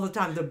that all the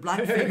time. The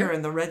black figure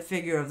and the red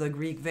figure of the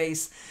Greek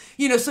vase,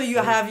 so you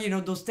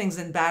have, those things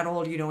in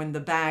battle, in the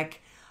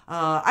back.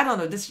 I don't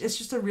know. It's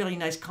just a really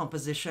nice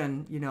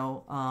composition,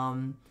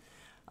 and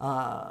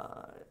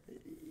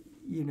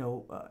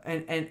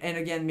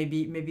again,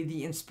 maybe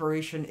the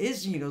inspiration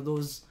is,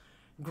 those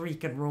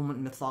Greek and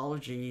Roman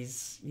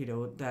mythologies,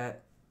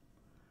 that,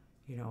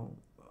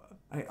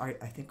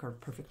 I think are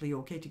perfectly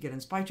okay to get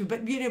inspired to.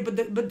 But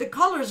but the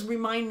colors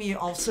remind me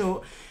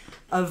also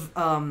of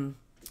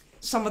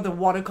some of the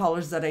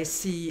watercolors that I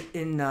see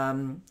in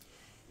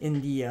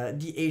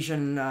the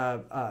Asian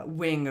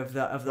wing of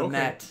the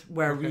Met,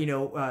 where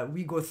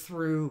we go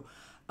through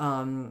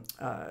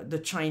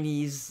the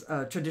Chinese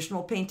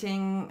traditional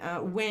painting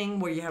wing,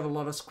 where you have a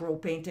lot of scroll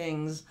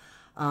paintings,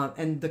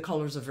 and the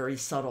colors are very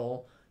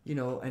subtle.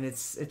 And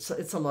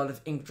it's a lot of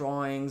ink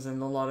drawings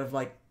and a lot of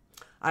like,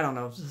 I don't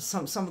know,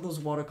 some of those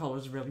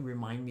watercolors really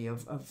remind me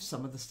of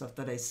some of the stuff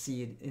that I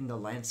see in the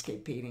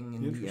landscape painting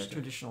and the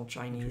traditional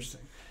Chinese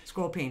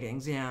scroll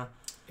paintings. Yeah.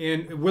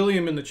 And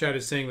William in the chat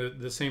is saying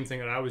the same thing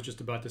that I was just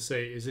about to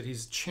say, is that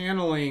he's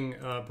channeling,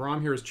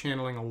 Brom here is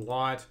channeling a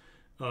lot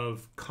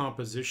of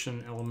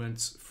composition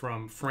elements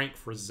from Frank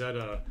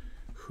Frazetta,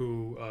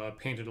 who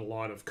painted a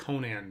lot of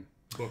Conan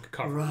book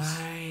covers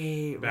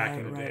back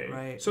in the day.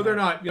 Right. So they're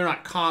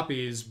not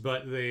copies,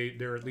 but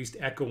they're at least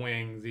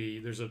echoing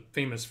there's a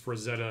famous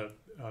Frazetta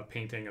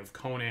painting of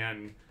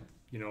Conan,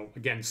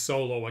 again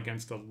solo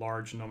against a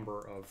large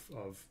number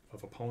of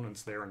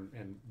opponents there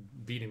and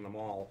beating them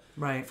all.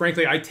 Right.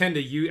 Frankly, I tend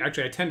to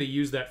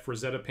use that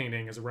Frazetta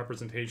painting as a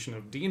representation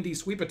of D&D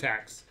sweep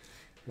attacks.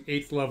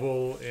 8th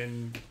level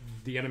and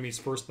the enemy's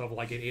first level,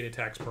 I get 8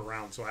 attacks per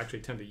round. So I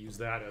actually tend to use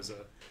that as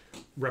a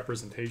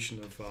representation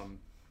of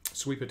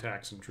sweep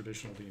attacks in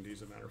traditional D&D,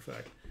 as a matter of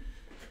fact.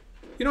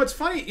 You know, it's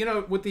funny. You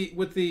know,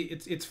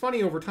 it's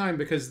funny over time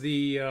because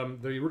the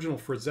original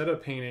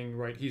Frazetta painting,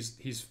 right?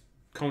 He's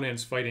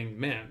Conan's fighting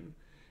men,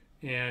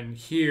 and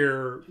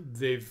here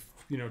they've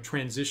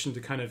transitioned to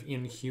kind of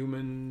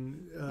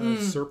inhuman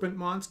serpent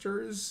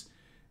monsters,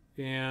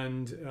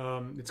 and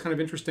it's kind of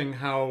interesting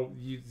how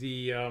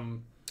the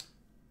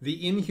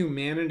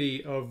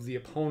inhumanity of the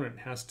opponent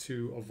has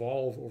to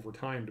evolve over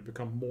time to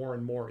become more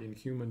and more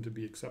inhuman to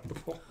be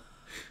acceptable.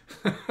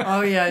 Oh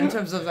yeah, in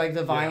terms of like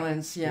the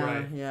violence,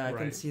 I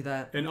can see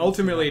that. And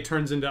ultimately, it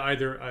turns into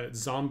either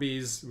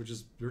zombies, which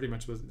is pretty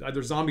much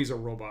either zombies or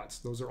robots.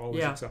 Those are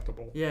always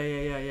acceptable.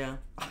 Yeah.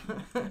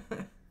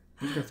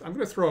 I'm going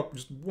to throw up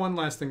just one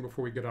last thing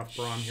before we get off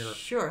Brom here.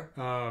 Sure.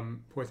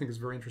 Who I think is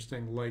very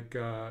interesting, like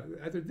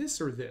either this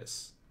or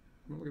this.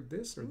 Look at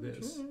this or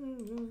this.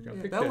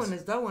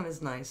 That one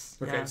is nice.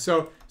 Okay, yeah.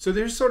 so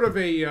there's sort of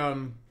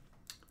a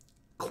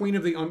Queen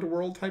of the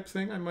Underworld type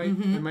thing. I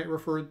might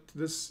refer to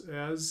this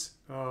as.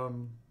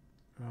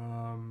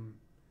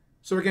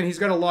 So again, he's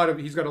got a lot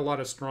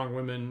of strong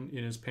women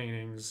in his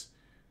paintings,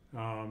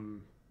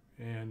 and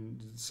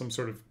some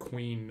sort of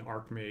queen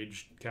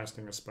archmage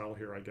casting a spell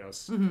here, I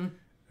guess. Does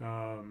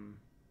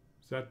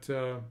that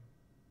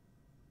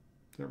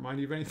remind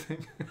you of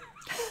anything?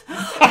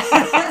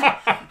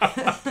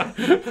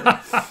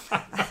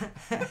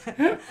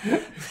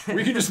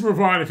 We can just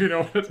move on if you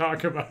don't want to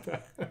talk about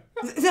that.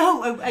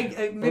 No,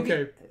 I maybe.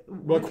 Okay.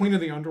 Well, Queen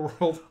of the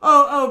Underworld.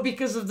 Oh,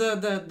 because of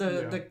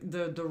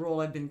the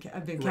role I've been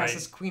cast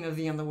as Queen of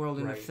the Underworld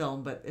in a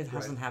film, but it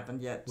hasn't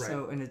happened yet. Right.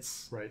 So and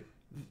it's right.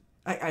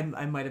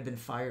 I might have been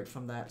fired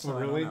from that. So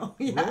really? I don't know.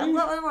 Yeah. Really?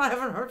 Well, I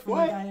haven't heard from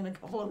the guy in a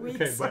couple of weeks.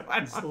 Okay, but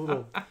it's a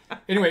little.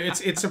 Anyway,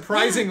 it's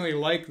surprisingly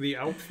like the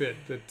outfit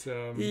that.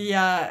 A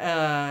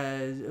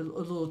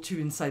little too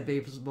inside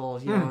baseball,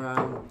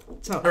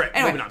 So all right,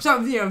 anyway, so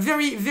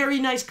very very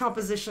nice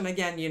composition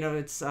again.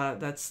 It's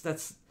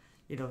that's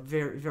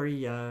very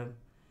very.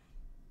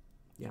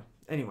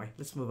 Anyway,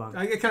 let's move on.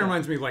 It kind of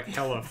reminds me of like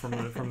Hela from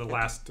the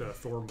last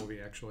Thor movie,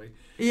 actually.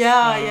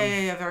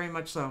 Yeah, very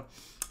much so.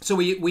 So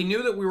we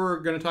knew that we were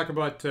going to talk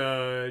about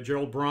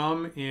Gerald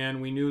Brom,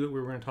 and we knew that we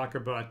were going to talk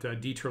about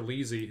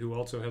Diterlizzi, who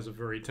also has a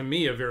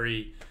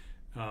very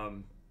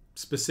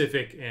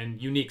specific and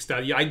unique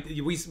style.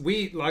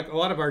 We like a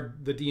lot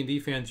of the D&D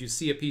fans. You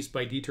see a piece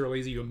by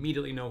Diterlizzi, you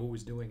immediately know who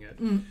was doing it.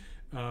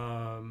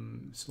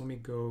 So let me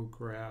go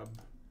grab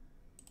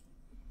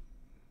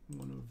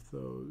one of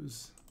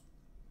those.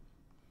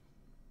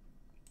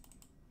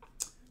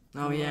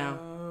 Oh yeah.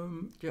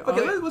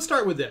 Okay, let's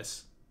start with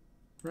this.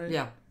 Right.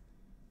 Yeah.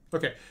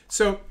 Okay,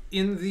 so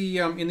in the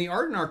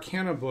Art and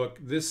Arcana book,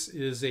 this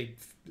is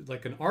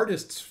an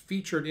artist's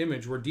featured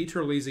image where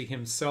Diterlizzi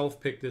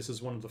himself picked this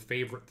as one of the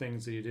favorite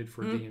things that he did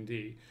for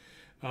D&D.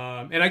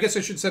 And I guess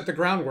I should set the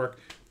groundwork.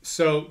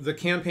 So the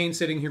campaign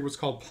setting here was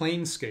called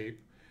Planescape,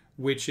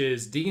 which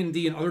is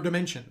D&D in other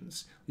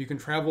dimensions. You can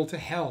travel to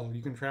hell,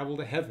 you can travel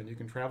to heaven, you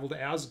can travel to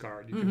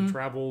Asgard, you can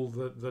travel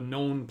the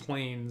known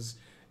planes,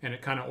 and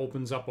it kind of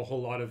opens up a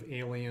whole lot of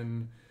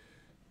alien,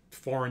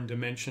 foreign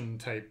dimension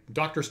type,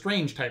 Doctor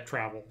Strange type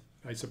travel,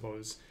 I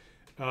suppose.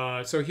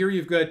 So here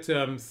you've got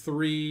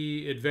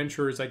 3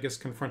 adventurers, I guess,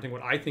 confronting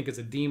what I think is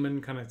a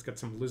demon. Kind of, it's got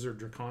some lizard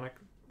draconic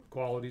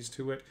qualities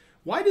to it.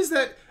 Why does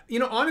that?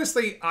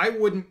 Honestly, I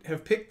wouldn't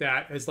have picked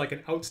that as like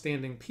an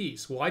outstanding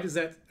piece. Why does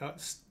that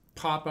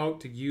pop out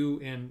to you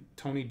and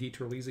Tony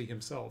Diterlizzi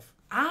himself?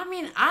 I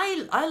mean,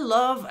 I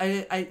love.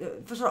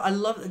 First of all, I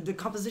love the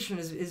composition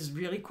is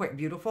really quite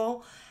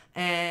beautiful.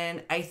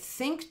 And I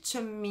think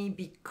to me,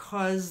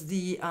 because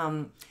the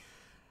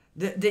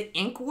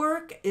ink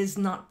work is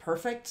not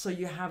perfect, so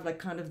you have like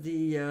kind of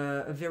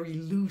a very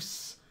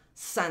loose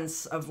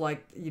sense of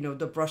like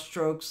the brush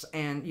strokes,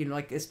 and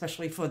like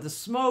especially for the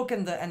smoke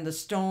and the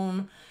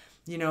stone,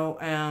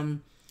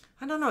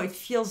 I don't know, it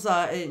feels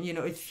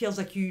it feels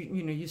like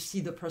you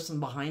see the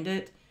person behind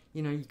it.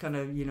 You kind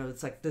of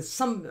it's like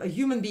there's a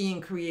human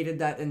being created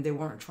that, and they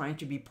weren't trying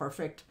to be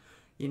perfect.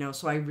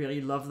 So I really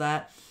love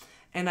that.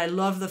 And I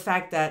love the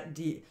fact that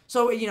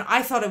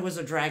I thought it was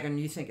a dragon.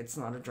 You think it's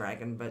not a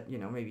dragon, but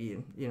maybe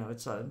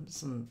it's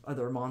some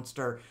other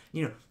monster.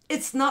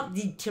 It's not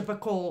the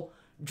typical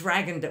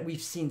dragon that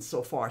we've seen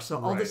so far. So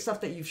all the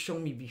stuff that you've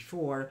shown me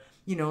before,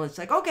 it's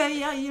like, okay,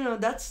 yeah,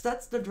 that's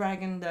the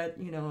dragon that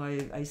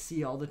I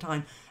see all the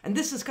time. And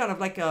this is kind of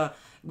like a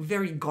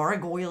very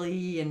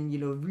gargoyle-y and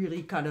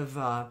really kind of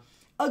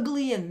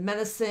ugly and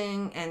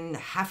menacing and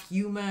half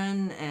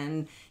human,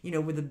 and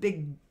with a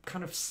big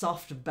kind of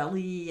soft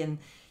belly, and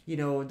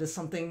there's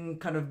something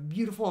kind of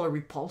beautiful or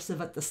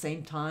repulsive at the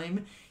same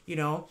time,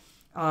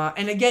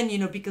 and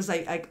again, because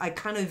I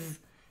kind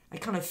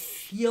of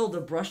feel the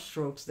brush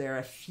strokes there.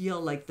 I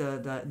feel like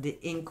the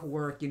ink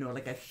work,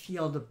 like I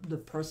feel the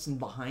person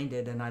behind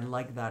it, and I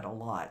like that a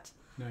lot.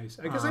 Nice.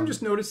 I guess I'm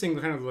just noticing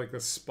kind of like the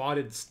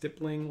spotted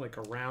stippling, like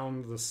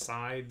around the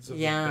sides of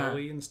the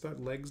belly and stuff,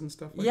 legs and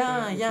stuff like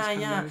that. Yeah.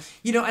 Nice.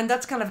 You know, and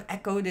that's kind of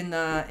echoed in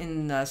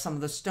some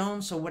of the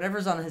stone. So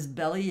whatever's on his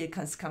belly,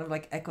 it's kind of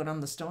like echoed on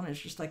the stone. It's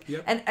just like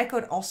and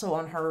echoed also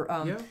on her.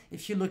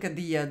 If you look at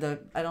the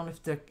I don't know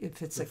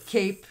if it's a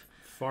cape.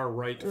 Far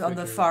right on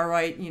the far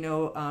right, you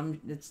know,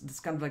 it's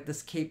kind of like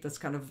this cape that's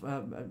kind of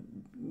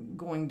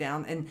going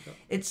down, and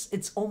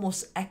it's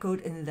almost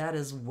echoed in that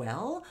as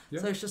well.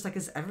 So it's just like,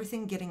 is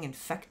everything getting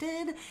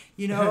infected?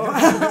 You know,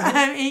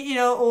 I mean, you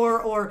know,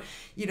 or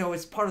you know,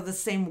 it's part of the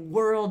same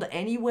world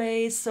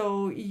anyway.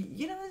 So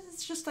you know,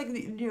 it's just like,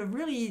 you know,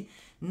 really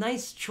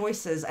nice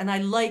choices, and I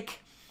like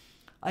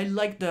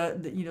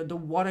the you know, the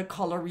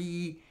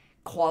watercolory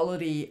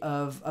quality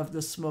of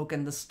the smoke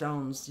and the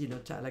stones. You know,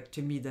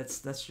 to me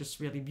that's just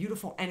really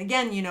beautiful. And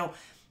again, you know,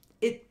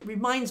 it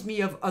reminds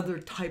me of other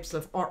types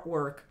of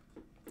artwork,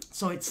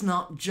 so it's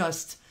not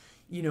just,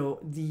 you know,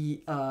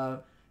 the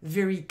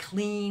very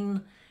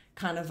clean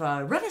kind of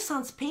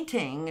Renaissance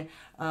painting.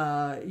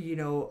 You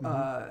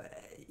know,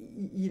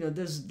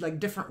 there's like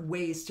different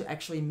ways to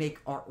actually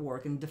make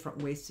artwork and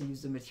different ways to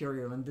use the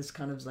material, and this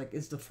kind of like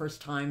is the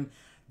first time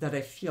that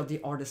I feel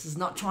the artist is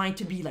not trying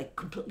to be like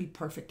completely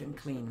perfect and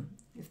clean,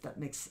 if that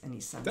makes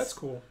any sense. That's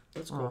cool.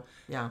 That's cool.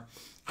 Yeah.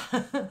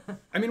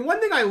 I mean, one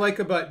thing I like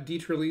about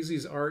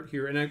Diterlizzi's art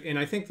here, and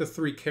I think the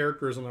three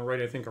characters on the right,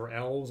 I think, are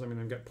elves. I mean,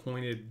 they've got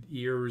pointed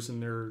ears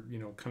and they're, you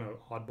know, kind of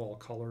oddball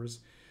colors.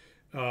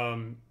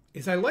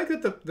 Is I like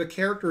that the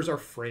characters are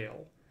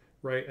frail,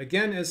 right?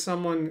 Again, as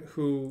someone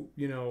who,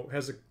 you know,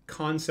 has a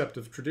concept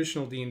of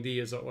traditional D&D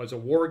as a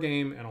war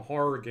game and a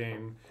horror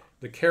game,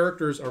 the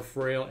characters are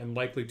frail and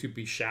likely to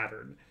be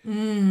shattered.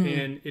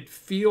 And it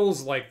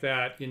feels like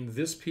that in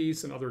this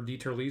piece and other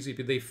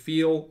Diterlizzi. They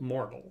feel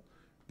mortal.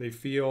 They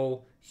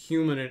feel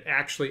human and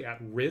actually at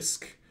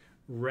risk,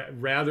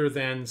 rather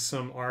than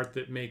some art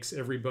that makes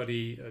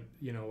everybody,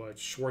 you know, a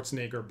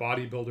Schwarzenegger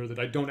bodybuilder that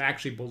I don't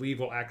actually believe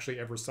will actually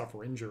ever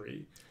suffer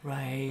injury.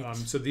 Right.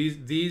 So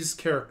these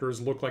characters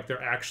look like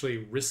they're actually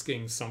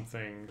risking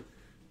something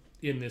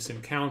in this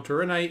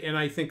encounter, and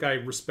I think I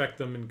respect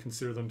them and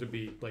consider them to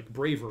be like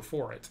braver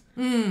for it.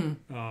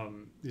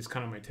 Is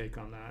kind of my take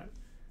on that.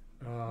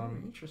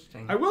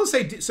 Interesting. I will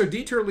say, so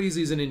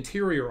Diterlizzi is an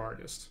interior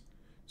artist,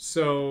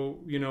 so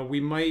you know,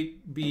 we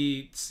might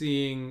be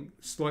seeing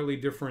slightly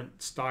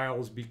different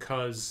styles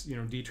because, you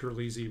know,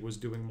 Diterlizzi was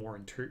doing more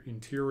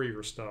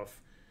interior stuff,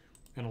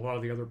 and a lot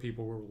of the other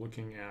people were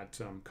looking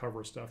at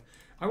cover stuff.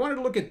 I wanted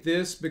to look at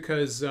this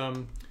because.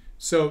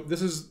 So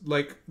this is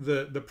like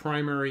the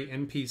primary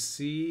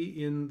NPC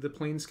in the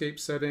Planescape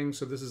setting.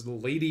 So this is the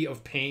Lady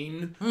of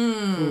Pain,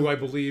 who I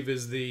believe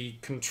is the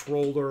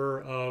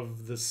controller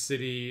of the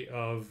city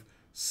of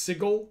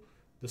Siegel,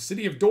 the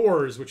City of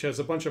Doors, which has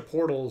a bunch of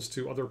portals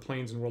to other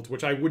planes and worlds,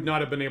 which I would not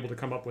have been able to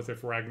come up with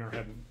if Ragnar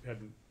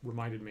hadn't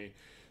reminded me.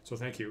 So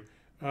thank you.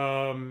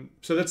 So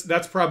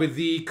that's probably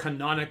the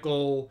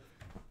canonical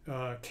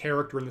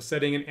character in the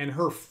setting, and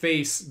her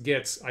face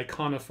gets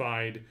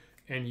iconified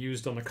and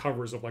used on the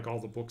covers of like all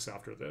the books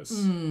after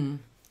this.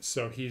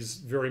 So he's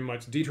very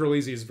much,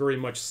 Diterlizzi is very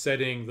much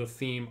setting the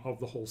theme of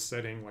the whole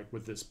setting, like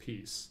with this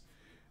piece.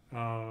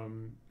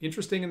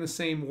 Interesting in the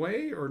same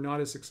way, or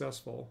not as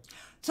successful?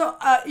 So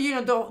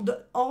you know,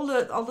 all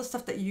the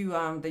stuff that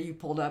you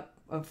pulled up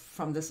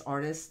from this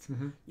artist,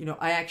 you know,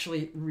 I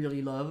actually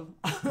really love.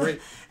 Great.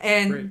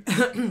 And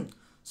great.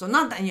 So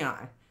not that, you know,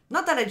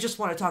 not that I just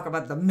want to talk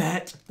about the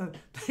Met.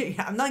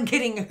 I'm not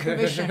getting a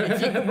commission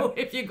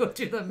if you go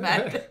to the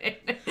Met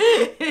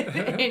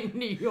in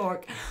New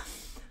York.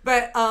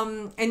 But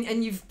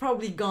and you've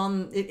probably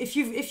gone, if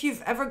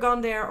you've ever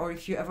gone there, or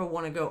if you ever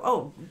want to go.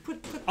 Oh,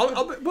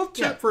 we'll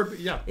chat for a bit.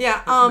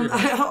 Yeah.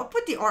 I'll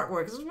put the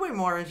artwork. It's way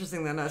more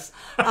interesting than us.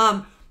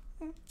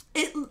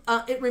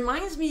 It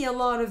reminds me a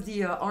lot of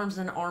the Arms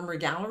and Armor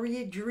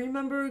gallery. Do you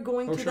remember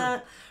going to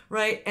that?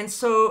 Right. And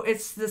so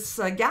it's this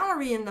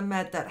gallery in the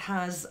Met that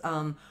has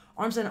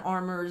arms and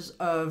armors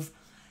of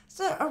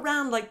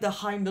around like the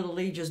high Middle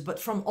Ages, but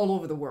from all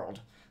over the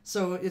world.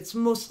 So it's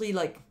mostly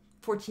like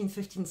 14th,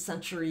 15th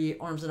century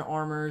arms and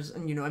armors,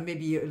 and you know, and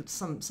maybe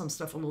some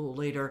stuff a little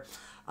later,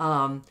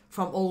 from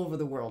all over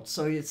the world.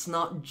 So it's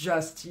not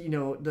just, you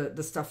know,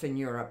 the stuff in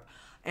Europe.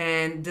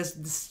 And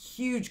this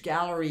huge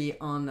gallery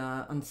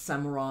on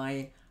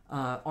samurai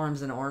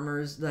arms and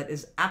armors that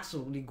is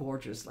absolutely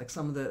gorgeous. Like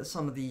some of the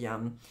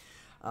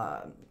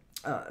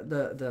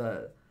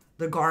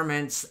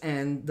garments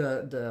and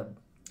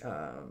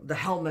the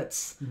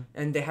helmets,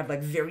 and they have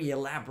like very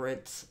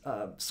elaborate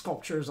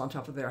sculptures on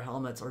top of their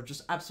helmets, are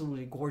just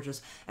absolutely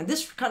gorgeous. And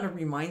this kind of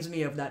reminds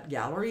me of that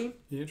gallery.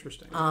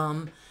 Interesting.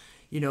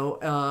 You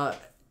know,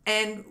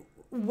 and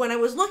when I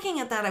was looking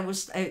at that, I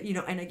was, you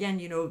know, and again,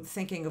 you know,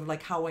 thinking of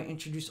like how I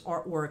introduce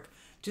artwork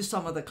to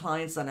some of the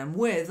clients that I'm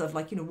with of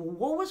like, well,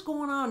 what was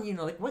going on?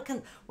 Like what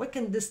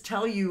can this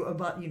tell you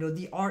about,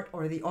 the art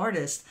or the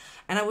artist?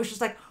 And I was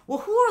just like, well,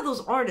 who are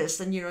those artists?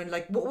 And, and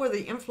like, what were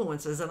the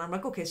influences? And I'm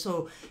like, okay,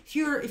 so if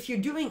you're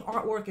doing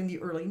artwork in the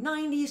early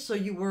 90s, so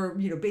you were,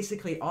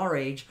 basically our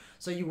age.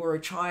 So you were a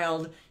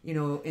child,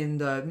 in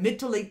the mid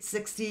to late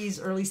 60s,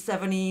 early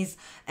 70s.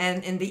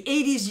 And in the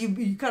 80s,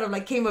 you kind of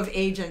like came of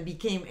age and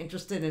became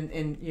interested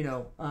in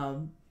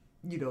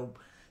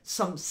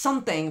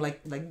something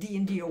like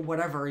D&D or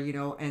whatever,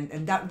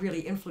 and that really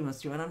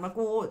influenced you. And I'm like,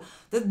 well,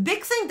 the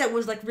big thing that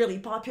was like really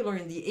popular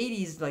in the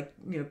 80s, like,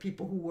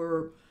 people who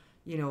were,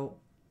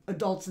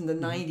 adults in the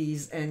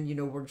 90s and,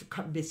 were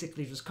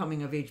basically just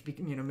coming of age,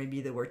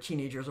 maybe they were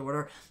teenagers or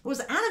whatever, was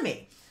anime.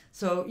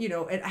 So,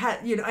 it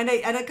had, and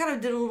I kind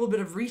of did a little bit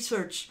of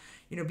research,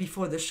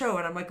 before the show.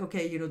 And I'm like,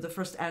 okay, the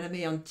first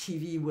anime on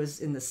TV was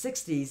in the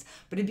 60s,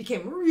 but it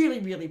became really,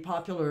 really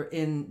popular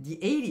in the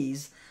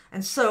 80s.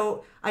 And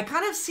so I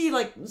kind of see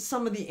like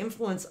some of the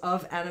influence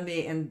of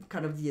anime and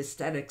kind of the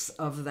aesthetics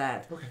of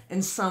that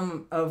in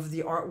some of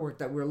the artwork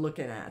that we're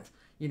looking at,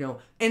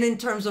 and in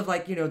terms of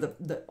like,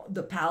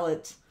 the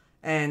palette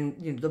and,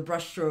 the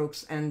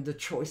brushstrokes and the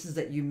choices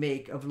that you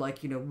make of like,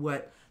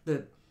 what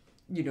the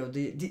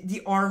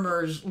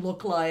armors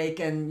look like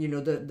and,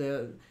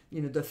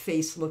 the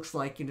face looks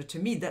like, to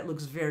me, that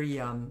looks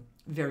very,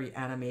 very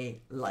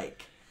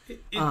anime-like.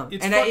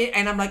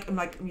 And I'm like,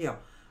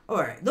 all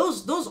right,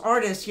 those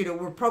artists,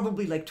 were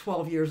probably like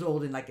 12 years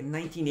old in like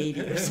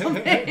 1980 or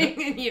something,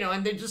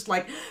 and they just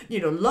like,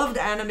 loved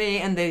anime,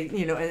 and they,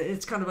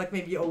 it's kind of like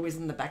maybe always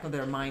in the back of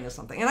their mind or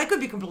something. And I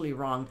could be completely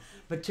wrong,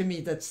 but to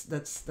me, that's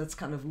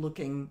kind of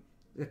looking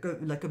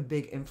like a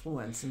big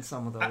influence in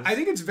some of those. I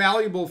think it's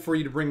valuable for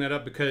you to bring that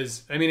up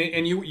because, I mean,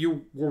 and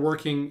you were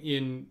working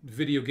in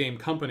video game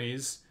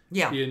companies.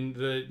 Yeah. In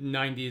the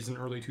 90s and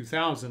early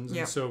 2000s.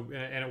 And so,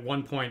 and at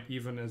one point,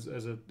 even as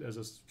a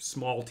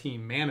small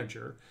team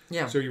manager.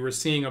 Yeah. So you were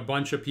seeing a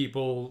bunch of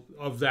people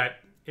of that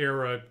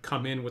era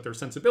come in with their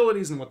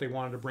sensibilities and what they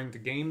wanted to bring to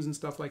games and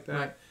stuff like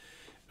that.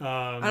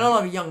 Right. And a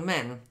lot of young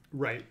men.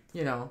 Right.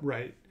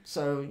 Right.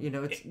 So,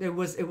 it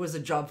was a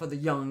job for the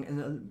young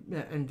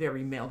and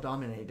very male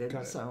dominated.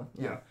 Got it. So,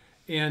 yeah.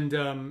 And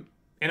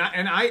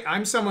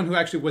I'm someone who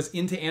actually was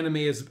into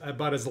anime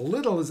about as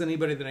little as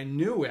anybody that I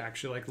knew,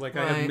 actually. Like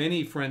I have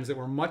many friends that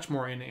were much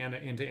more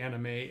into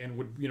anime and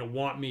would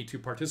want me to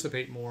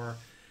participate more,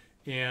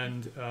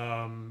 and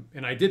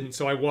I didn't.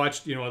 So I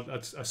watched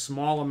a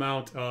small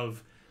amount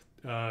of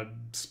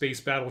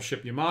Space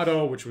Battleship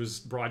Yamato, which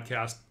was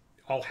broadcast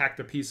all hacked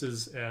to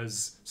pieces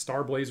as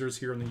Star Blazers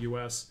here in the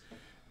U.S.,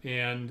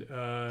 and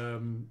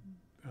a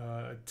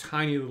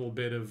tiny little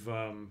bit of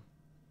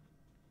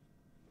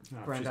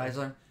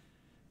Brandizer.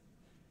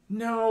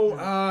 No,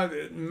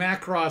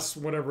 Macross,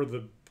 whatever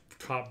the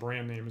top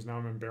brand name is. Now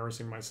I'm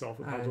embarrassing myself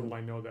with how little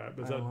I know that.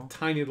 There's a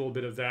tiny little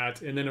bit of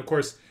that, and then of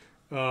course,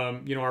 our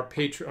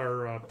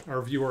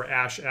viewer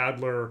Ash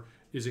Adler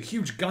is a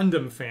huge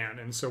Gundam fan,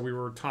 and so we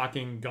were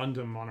talking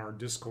Gundam on our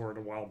Discord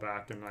a while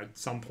back, and at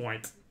some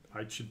point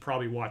I should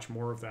probably watch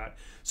more of that.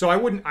 So I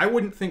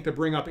wouldn't think to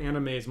bring up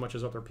anime as much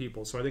as other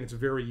people. So I think it's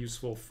very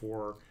useful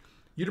for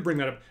you to bring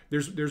that up.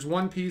 There's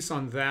one piece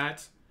on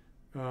that.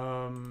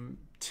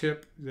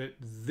 Tip that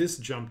this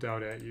jumped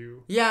out at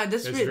you. Yeah,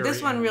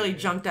 this one really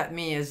jumped at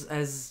me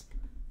as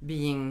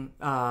being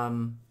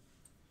anime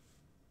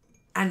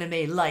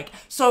like.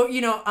 So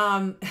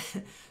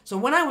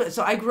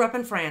so I grew up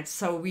in France.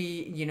 So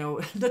we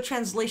the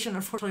translation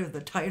unfortunately of the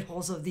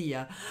titles of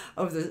the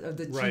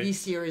TV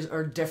series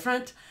are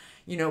different.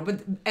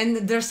 And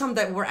there's some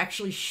that were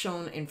actually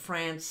shown in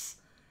France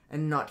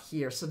and not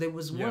here. So there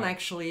was one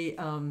actually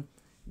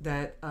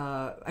that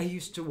I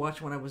used to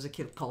watch when I was a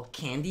kid called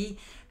Candy,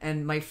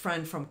 and my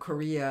friend from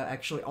Korea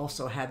actually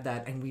also had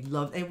that, and we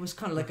loved it. Was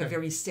kind of like a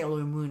very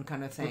Sailor Moon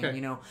kind of thing,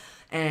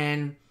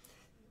 and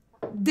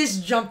this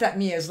jumped at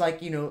me as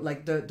like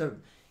like the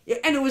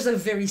and it was a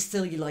very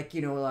silly like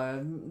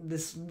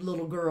this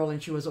little girl,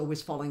 and she was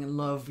always falling in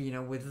love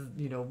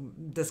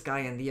with this guy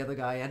and the other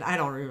guy, and I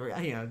don't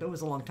remember, that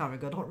was a long time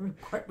ago, I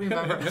don't quite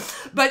remember.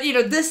 But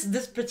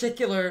this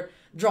particular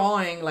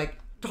drawing like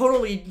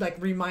totally like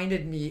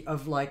reminded me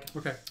of like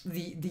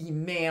the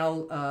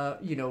male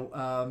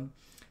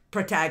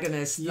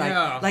protagonist,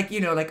 like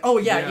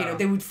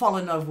they would fall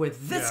in love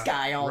with this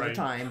guy all the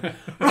time,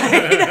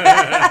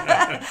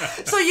 right?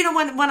 So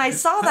when I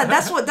saw that,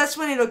 that's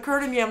when it occurred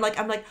to me. I'm like,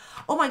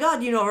 oh my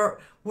God,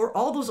 were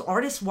all those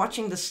artists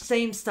watching the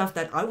same stuff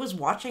that I was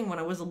watching when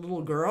I was a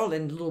little girl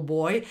and little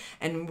boy,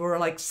 and we're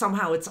like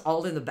somehow it's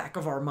all in the back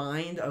of our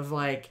mind of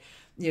like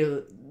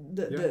the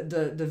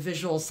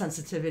visual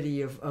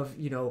sensitivity of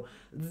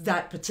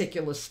that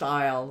particular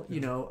style,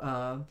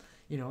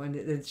 and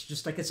it's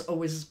just like it's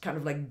always kind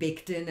of like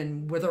baked in,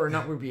 and whether or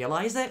not we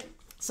realize it.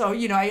 So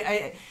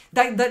I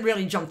that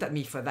really jumped at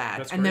me for that.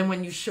 That's and great. Then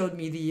when you showed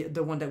me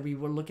the one that we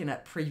were looking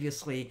at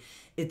previously,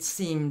 it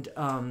seemed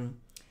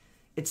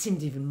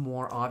even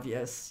more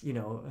obvious.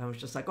 I was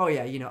just like, oh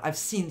yeah, I've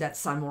seen that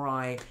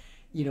samurai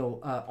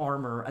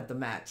armor at the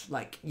mat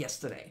like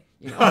yesterday.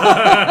 That's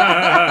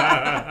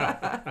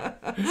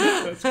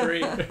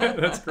great.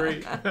 That's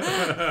great.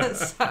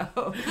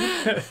 So,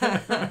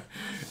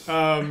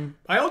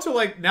 I also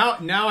like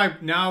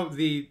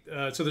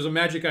so there's a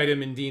magic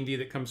item in D&D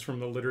that comes from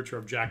the literature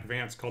of Jack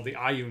Vance called the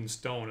Ioun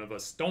Stone, of a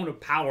stone of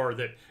power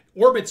that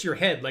orbits your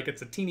head like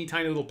it's a teeny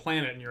tiny little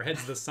planet and your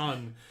head's the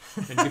sun,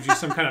 and gives you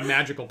some kind of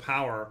magical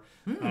power.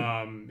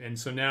 And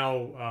so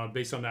now,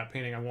 based on that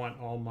painting, I want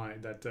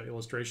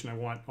illustration. I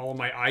want all of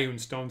my Ioun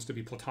stones to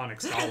be platonic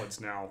solids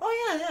now.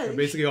 oh yeah. They're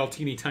basically all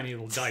teeny tiny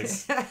little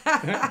dice.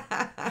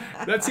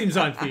 That seems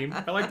on theme.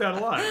 I like that a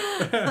lot.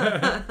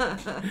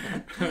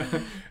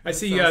 I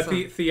see awesome.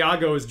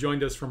 Thiago has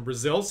joined us from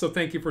Brazil, so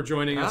thank you for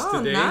joining us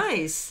today.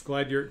 Nice.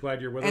 Glad you're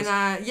with us.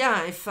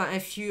 And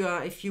if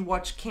you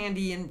watch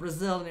Candy in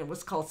Brazil and it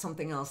was called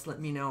something else, let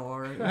me know.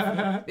 Or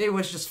it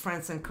was just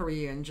France and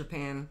Korea and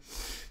Japan.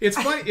 It's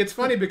funny. It's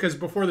funny because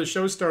before the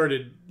show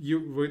started,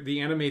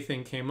 the anime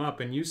thing came up,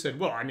 and you said,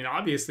 "Well, I mean,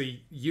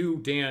 obviously, you,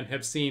 Dan,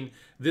 have seen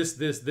this,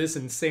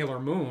 in Sailor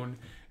Moon."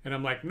 And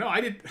I'm like, "No,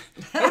 I didn't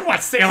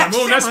watch Sailor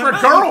Moon. That's for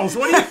girls.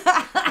 What?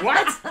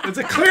 It's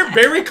a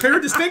very clear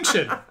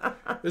distinction.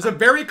 There's a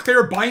very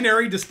clear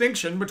binary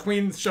distinction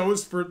between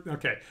shows for."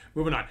 Okay,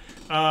 moving on.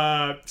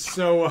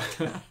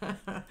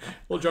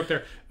 Little joke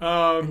there.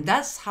 And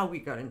that's how we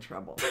got in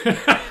trouble.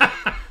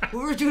 We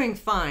were doing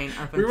fine.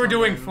 We were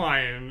doing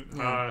fine.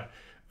 Yeah.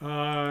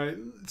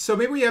 So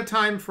maybe we have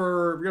time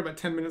for. We got about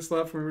 10 minutes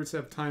left. Maybe we just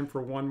have time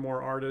for one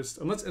more artist,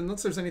 unless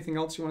there's anything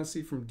else you want to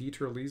see from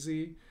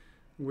Diterlizzi,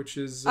 which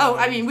is.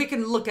 I mean, we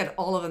can look at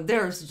all of them.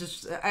 There's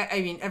just,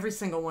 I mean, every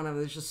single one of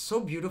them is just so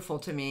beautiful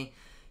to me,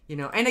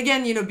 And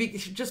again,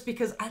 just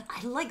because I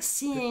like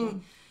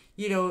seeing,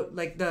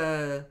 like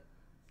the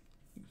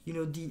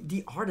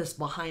artist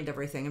behind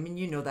everything. I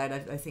mean, that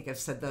I think I've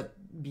said that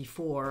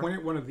before. Point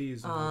at one of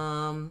these.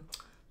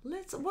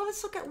 Let's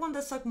look at one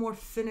that's like more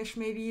finished,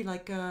 maybe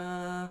like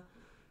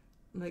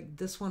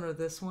this one or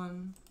this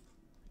one.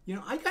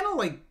 I kind of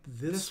like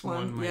this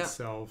one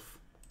myself.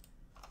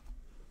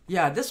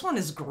 Yeah, this one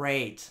is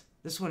great.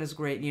 This one is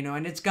great,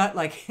 and it's got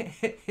like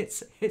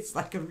it's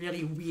like a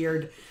really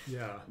weird,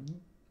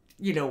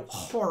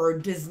 horror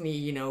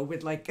Disney,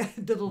 with like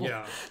the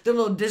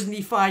little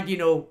Disney-fied,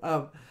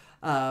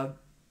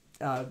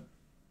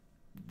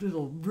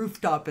 little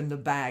rooftop in the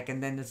back,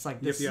 and then it's like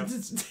this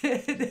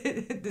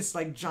this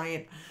like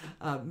giant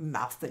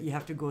mouth that you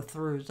have to go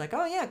through. It's like,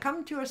 oh yeah,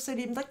 come to our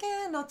city. I'm like,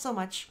 not so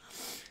much.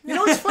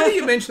 It's funny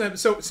you mentioned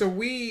that. So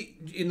we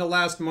in the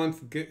last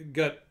month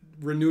got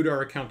renewed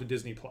our account to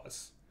Disney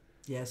Plus.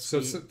 Yes.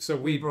 So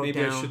we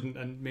maybe I shouldn't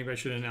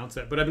announce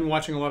that. But I've been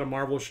watching a lot of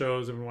Marvel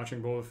shows. I've been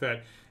watching Boba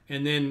Fett,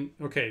 and then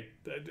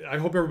I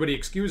hope everybody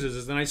excuses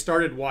us. Then I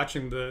started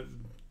watching the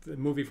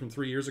movie from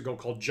 3 years ago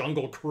called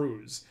Jungle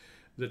Cruise.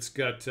 That's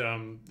got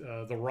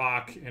The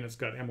Rock, and it's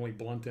got Emily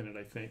Blunt in it,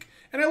 I think.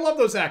 And I love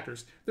those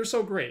actors. They're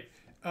so great.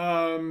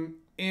 And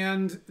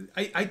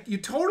you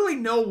totally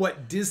know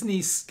what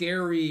Disney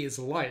scary is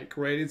like,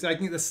 right? I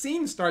think the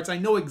scene starts, I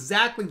know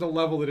exactly the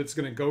level that it's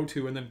going to go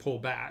to and then pull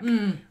back,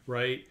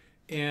 right?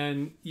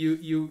 And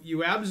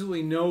you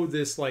absolutely know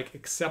this like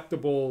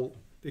acceptable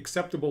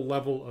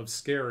level of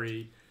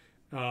scary.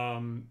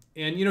 And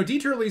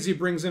Diterlizzi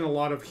brings in a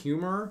lot of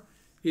humor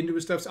into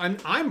his stuff. So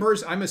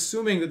I'm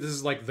assuming that this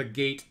is like the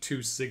gate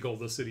to Siegel,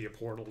 the City of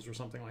Portals, or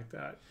something like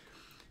that.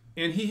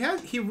 And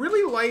he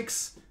really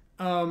likes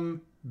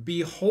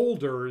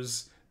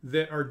beholders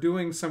that are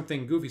doing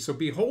something goofy. So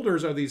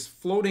beholders are these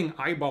floating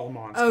eyeball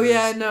monsters. Oh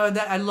yeah, no,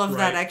 I love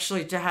that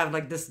actually, to have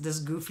like this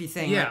goofy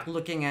thing like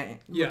looking at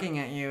you.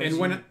 And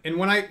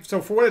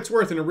so for what it's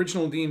worth, in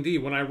original D&D,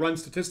 when I run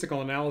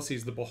statistical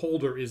analyses, the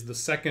beholder is the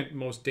second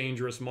most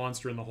dangerous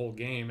monster in the whole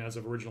game as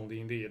of original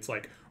D&D. It's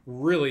like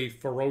really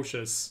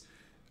ferocious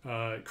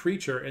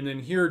creature, and then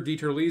here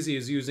Diterlizzi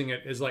is using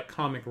it as like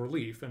comic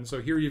relief. And so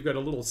here you've got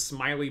a little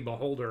smiley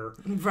beholder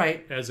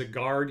as a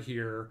guard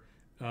here.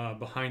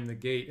 Behind the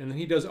gate, and then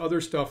he does other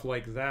stuff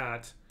like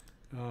that.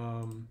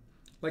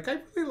 Like I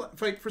really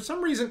like, for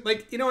some reason,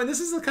 like and this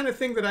is the kind of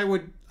thing that I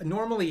would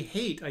normally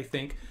hate, I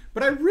think,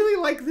 but I really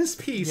like this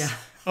piece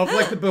of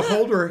like the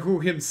beholder who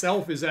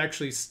himself is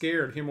actually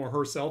scared, him or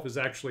herself is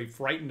actually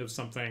frightened of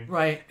something,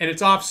 right? And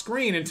it's off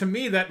screen, and to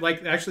me that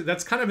like actually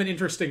that's kind of an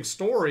interesting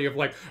story of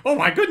like, oh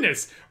my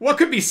goodness, what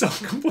could be so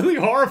completely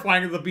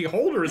horrifying if the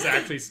beholder is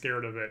actually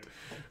scared of it?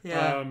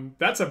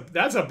 That's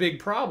a big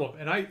problem,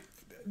 and I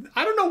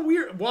don't know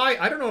why.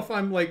 I don't know if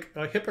I'm like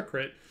a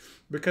hypocrite,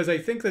 because I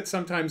think that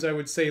sometimes I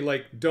would say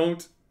like,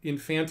 don't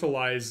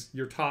infantilize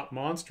your top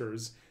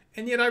monsters,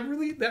 and yet that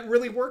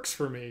really works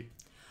for me.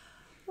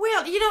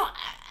 Well, I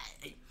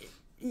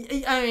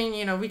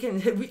mean, we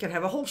can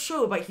have a whole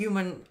show about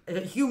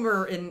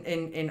humor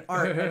in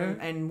art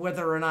and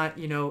whether or not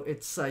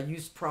it's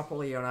used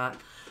properly or not.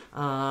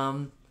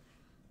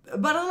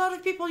 But a lot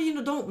of people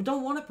don't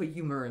want to put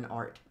humor in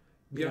art,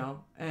 you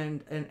know,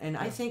 and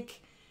I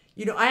think.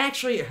 you know, I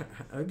actually,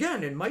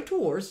 again, in my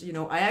tours, you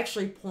know, I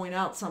actually point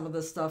out some of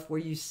the stuff where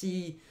you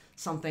see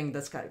something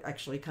that's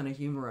actually kind of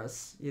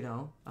humorous, you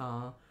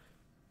know,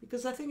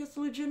 because I think it's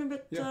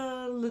legitimate,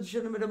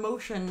 legitimate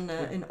emotion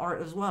in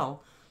art as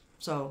well.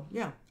 So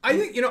yeah, I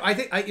think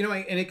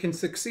and it can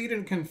succeed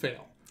and can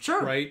fail.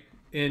 Sure. Right.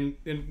 And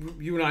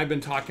you and I have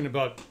been talking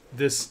about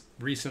this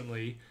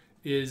recently.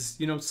 Is,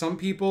 you know, some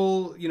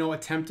people, you know,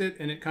 attempt it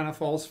and it kind of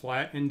falls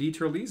flat, and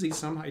Diterlizzi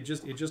somehow it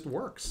just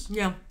works.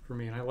 Yeah. For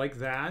me, and I like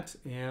that,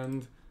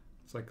 and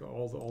it's like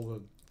all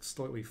the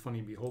slightly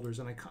funny beholders,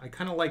 and I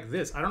kind of like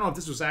this. I don't know if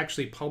this was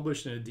actually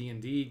published in a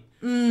D&D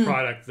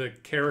product. The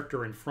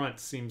character in front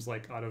seems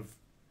like out of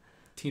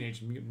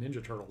Teenage Mutant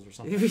Ninja Turtles or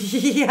something.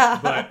 Yeah.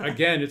 But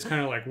again, it's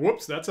kind of like,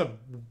 whoops, that's a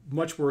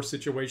much worse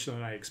situation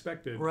than I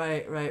expected.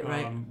 Right.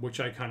 Which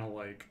I kind of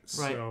like.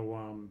 Right.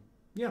 So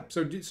yeah.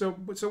 So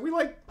we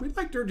like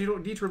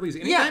Diterlizzi.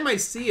 Anytime I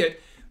see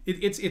it,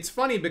 it's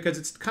funny because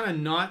it's kind of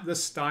not the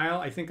style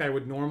I think I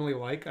would normally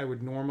like. I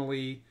would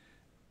normally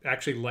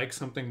actually like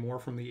something more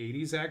from the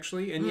 80s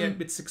actually, and yet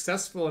it's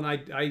successful, and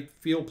I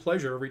feel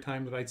pleasure every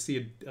time that I see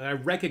it. I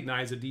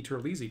recognize a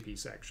Diterlizzi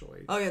piece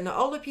actually. Oh yeah, no,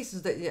 all the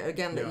pieces that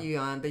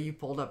you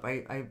pulled up,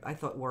 I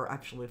thought were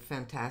actually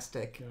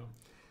fantastic. Yeah.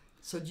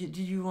 So do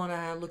you want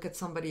to look at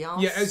somebody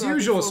else? Yeah, as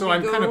usual. So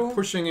I'm kind of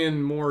pushing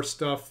in more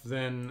stuff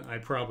than I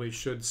probably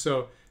should.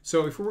 So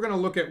if we're going to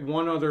look at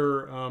one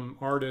other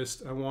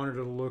artist, I wanted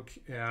to look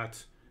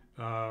at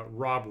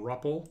Rob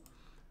Ruppel.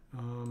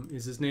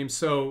 Is his name?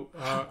 So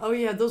oh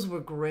yeah, those were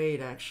great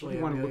actually.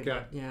 I want to look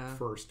at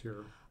first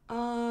here.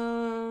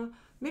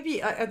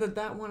 Maybe either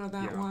that one or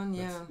that one.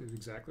 Yeah, that's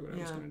exactly what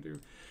I was going to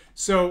do.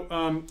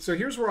 So so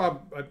here's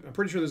Rob. I'm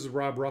pretty sure this is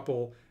Rob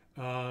Ruppel.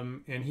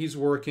 And he's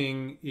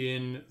working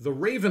in the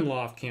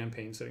Ravenloft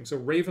campaign setting. So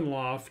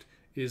Ravenloft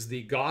is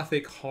the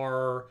gothic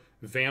horror,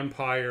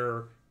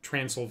 vampire,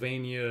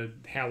 Transylvania,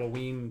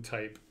 Halloween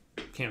type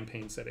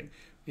campaign setting.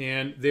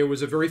 And there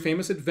was a very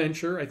famous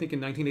adventure, I think in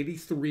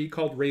 1983,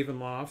 called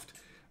Ravenloft,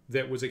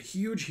 that was a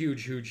huge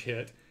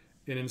hit,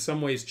 and in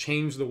some ways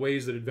changed the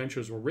ways that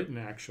adventures were written,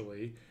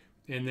 actually.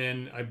 And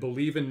then I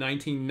believe in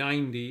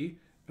 1990,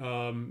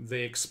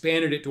 they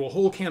expanded it to a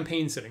whole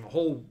campaign setting, a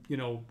whole, you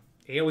know,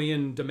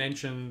 alien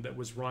dimension that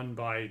was run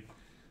by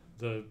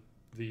the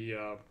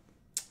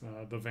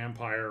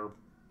vampire,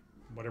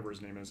 whatever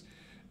his name is.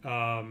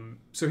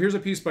 So here's a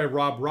piece by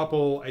Rob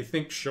Ruppel, I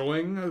think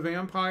showing a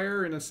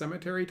vampire in a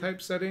cemetery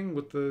type setting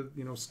with the,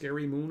 you know,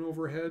 scary moon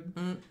overhead.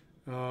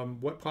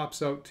 What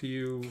pops out to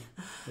you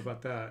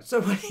about that? So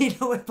you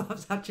know what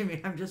pops out to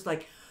me? I'm just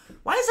like,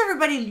 why is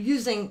everybody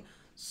using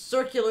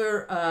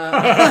circular okay.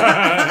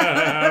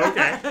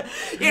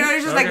 You know,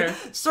 it's just like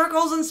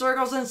circles and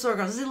circles and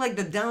circles. This is like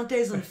the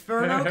Dante's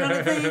Inferno kind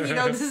of thing. You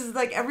know, this is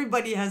like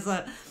everybody has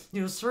a,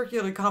 you know,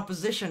 circular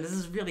composition. This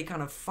is really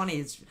kind of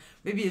funny.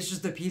 Maybe it's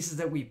just the pieces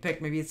that we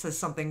pick. Maybe it says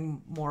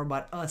something more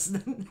about us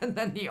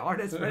than the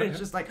artist. But it's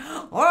just like,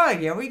 all right,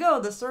 here we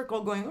go. The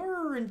circle going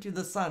into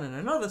the sun, and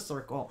another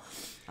circle.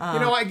 You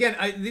know, again,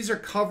 these are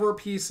cover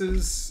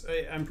pieces,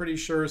 I'm pretty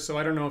sure. So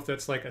I don't know if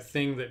that's like a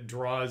thing that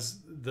draws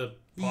the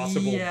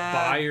possible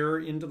buyer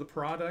into the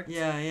product.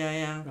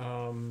 Yeah.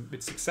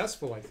 It's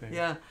successful, I think.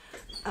 Yeah.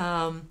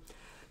 But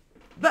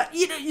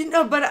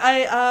but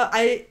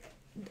I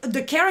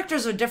the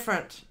characters are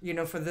different, you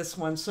know, for this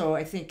one. So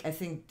I think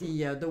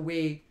the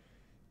way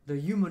the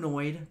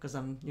humanoid, because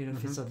I'm, you know,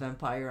 if it's a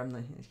vampire,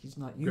 he's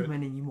not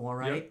human anymore,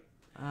 right?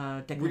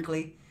 Yep.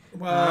 Technically.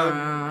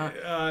 Undead.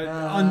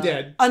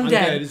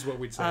 Undead is what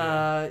we'd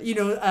say. You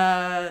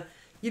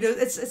know,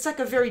 it's like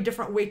a very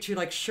different way to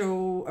like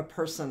show a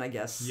person, I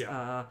guess.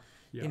 Yeah.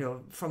 You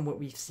know, from what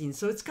we've seen.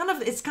 So it's kind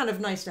of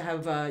nice to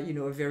have you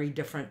know, a very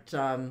different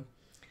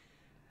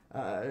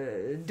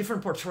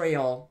different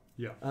portrayal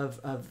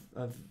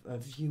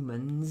of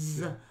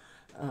humans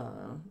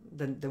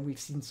than we've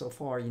seen so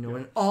far. You know,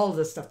 and all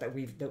the stuff that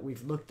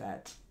we've looked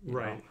at. You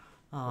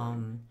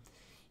know?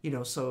 You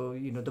know, so,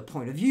 you know, the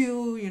point of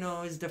view, you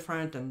know, is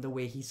different, and the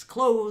way he's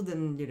clothed,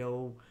 and, you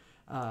know,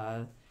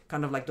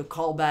 kind of like the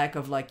callback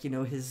of, like, you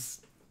know, his,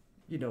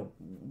 you know,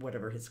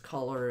 whatever his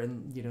color,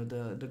 and, you know,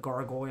 the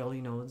gargoyle,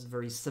 you know, it's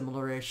very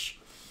similar-ish,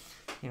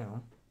 you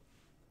know.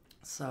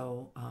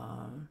 So,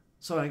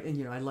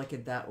 you know, I like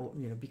it that,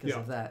 you know, because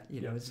of that, you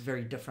know, it's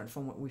very different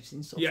from what we've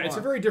seen so far. Yeah, it's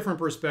a very different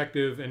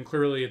perspective, and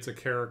clearly it's a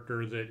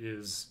character that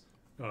is,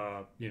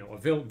 you know, a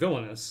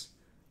villainous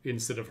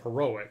instead of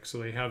heroic. So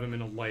they have him in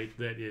a light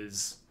that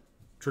is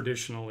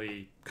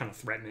traditionally kind of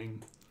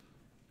threatening,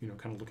 you know,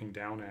 kind of looking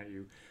down at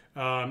you.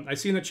 I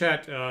see in the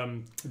chat,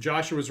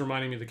 Joshua was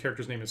reminding me the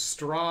character's name is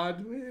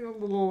Strahd, you know, a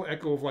little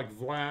echo of like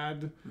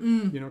Vlad,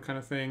 you know, kind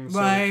of thing. So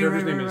the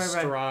character's name is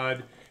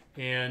Strahd.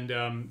 And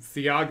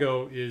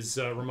Thiago is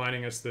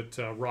reminding us that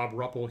Rob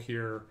Ruppel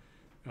here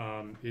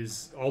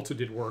also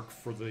did work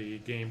for the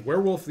game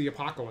Werewolf the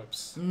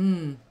Apocalypse.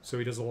 So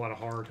he does a lot of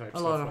horror type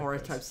stuff. A lot of horror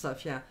type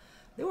stuff, yeah.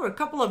 There were a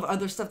couple of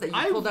other stuff that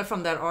you pulled out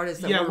from that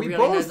artist that were really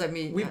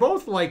nice. We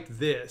both liked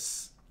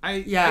this.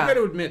 I got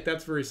to admit,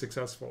 that's very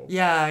successful.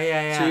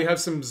 Yeah. So you have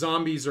some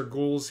zombies or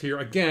ghouls here.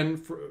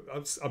 Again,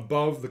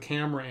 above the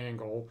camera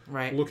angle,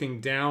 right,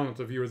 looking down at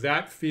the viewer.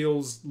 That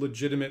feels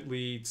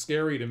legitimately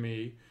scary to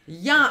me.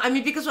 Yeah, I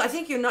mean, because I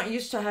think you're not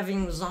used to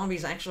having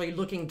zombies actually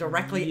looking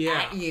directly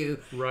at you.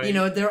 Right. You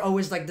know, they're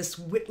always like this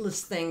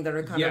witless thing that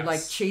are kind of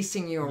like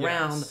chasing you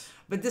around. Yes.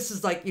 But this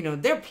is like, you know,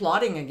 they're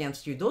plotting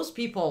against you. Those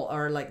people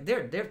are like,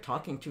 they're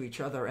talking to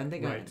each other, and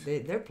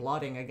they're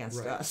plotting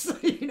against us.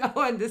 You know,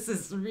 and this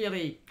is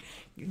really,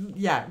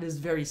 it is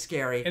very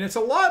scary. And it's a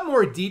lot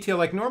more detail.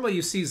 Like normally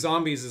you see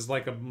zombies as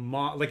like a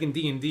mob, like in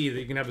D&D, that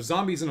you can have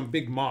zombies in a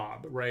big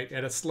mob, right,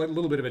 at a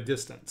little bit of a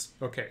distance.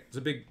 Okay, it's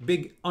a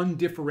big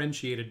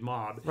undifferentiated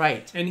mob.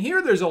 Right. And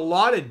here there's a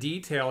lot of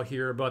detail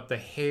here about the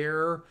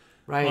hair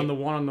on the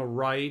one on the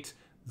right.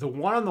 The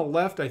one on the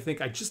left, I think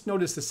I just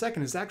noticed a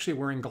second, is actually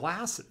wearing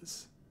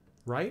glasses,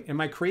 right?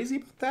 Am I crazy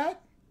about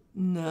that?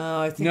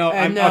 No, I think no. Okay,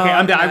 I'm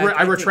done.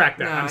 I retract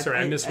that. I'm sorry,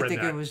 I misread that.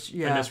 I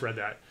misread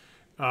that.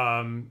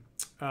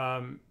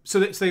 So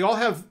they all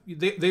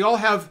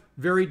have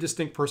very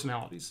distinct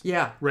personalities.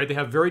 Yeah. Right. They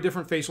have very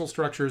different facial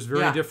structures,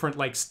 very different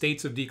like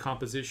states of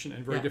decomposition,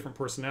 and very different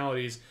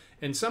personalities.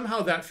 And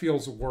somehow that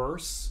feels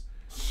worse.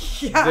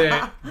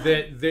 That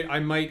I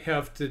might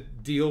have to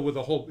deal with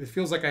it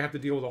feels like I have to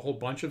deal with a whole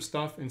bunch of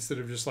stuff instead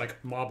of just like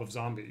a mob of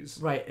zombies.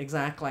 Right,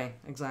 exactly.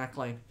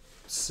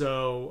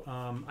 So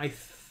I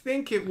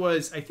think it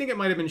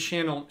might have been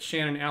Shannon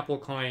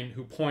Appelkine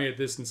who pointed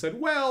this and said,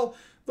 well,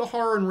 the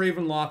horror in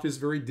Ravenloft is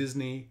very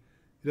Disney.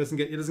 It doesn't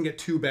get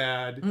too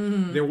bad.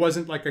 Mm-hmm. There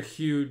wasn't like a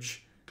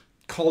huge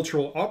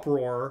cultural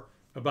uproar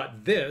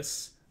about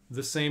this,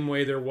 the same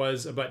way there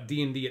was about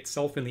D&D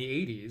itself in the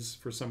 80s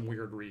for some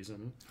weird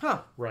reason.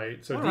 Huh.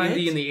 Right? So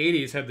D&D in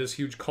the 80s had this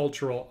huge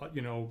cultural,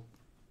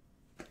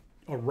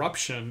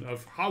 eruption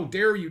of how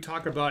dare you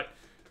talk about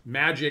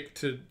magic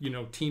to,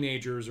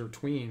 teenagers or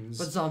tweens.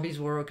 But zombies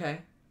were okay.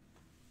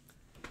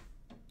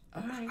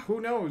 All right.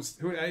 Who knows?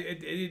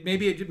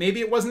 Maybe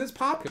it wasn't as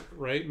popular,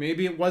 right?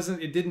 Maybe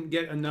it didn't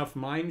get enough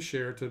mind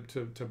share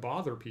to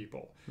bother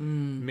people.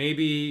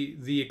 Maybe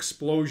the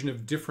explosion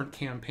of different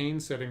campaign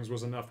settings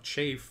was enough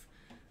chafe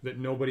that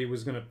nobody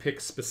was going to pick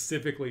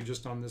specifically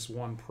just on this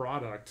one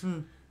product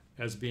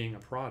as being a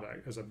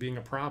product, being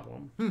a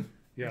problem.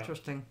 Yeah.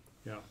 Interesting.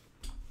 Yeah.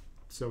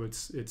 So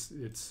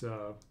it's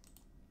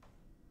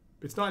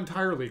not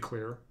entirely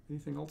clear.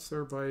 Anything else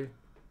there by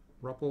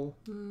Ruppel?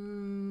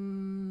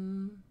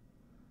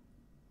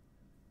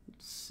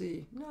 Let's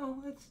see.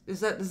 No,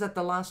 is that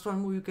the last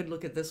one? We could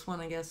look at this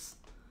one, I guess.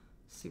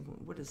 See,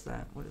 what is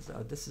that?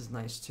 Oh, this is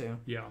nice too.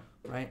 Yeah.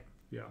 Right?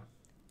 Yeah.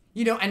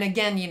 And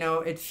again,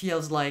 it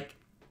feels like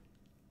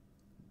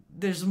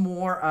there's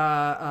more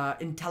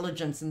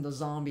intelligence in the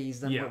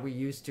zombies than what we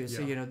used to.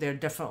 So, they're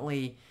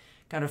definitely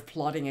kind of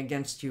plotting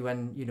against you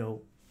and,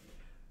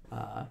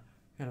 kind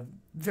of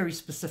very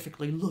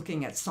specifically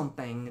looking at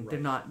something.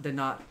 Right. They're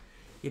not,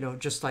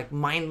 just like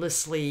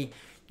mindlessly,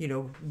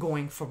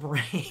 going for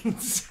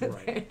brains.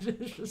 Right.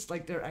 It's just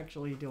like they're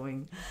actually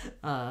doing,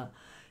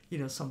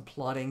 some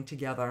plotting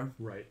together.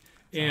 Right.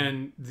 So.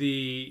 And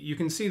you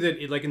can see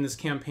that like in this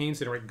campaign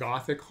setting, right,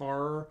 Gothic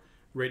horror,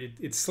 right,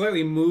 it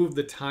slightly moved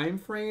the time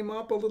frame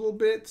up a little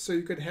bit, so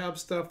you could have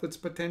stuff that's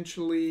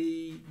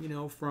potentially,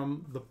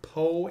 from the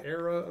Poe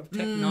era of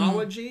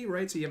technology,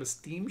 right? So you have a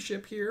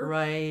steamship here,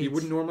 right? You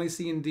wouldn't normally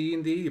see in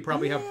D&D. You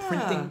probably have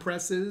printing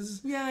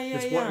presses.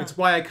 It's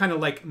why I kind of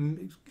like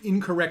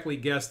incorrectly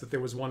guessed that there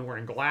was one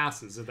wearing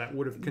glasses, that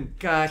would have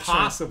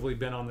possibly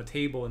been on the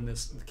table in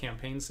this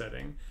campaign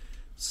setting.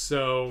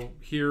 So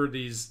here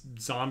these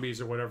zombies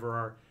or whatever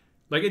are...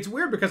 Like, it's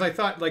weird because I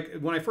thought, like,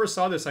 when I first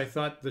saw this, I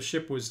thought the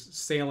ship was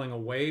sailing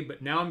away,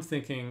 but now I'm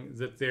thinking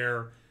that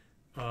they're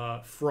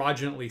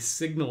fraudulently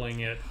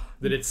signaling it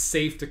that it's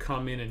safe to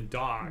come in and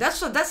dock.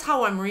 That's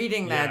how I'm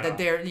reading that. That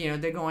they're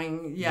they're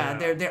going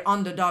they're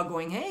on the dock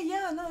going, hey,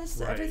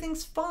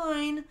 everything's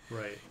fine.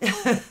 Right.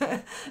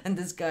 And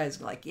this guy's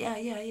like,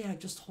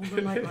 just hold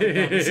the light like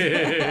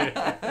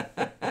that.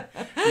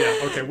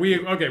 We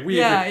agree.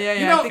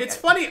 It's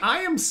funny.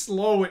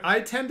 I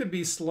tend to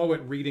be slow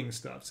at reading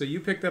stuff. So you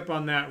picked up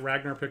on that.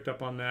 Ragnar picked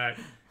up on that.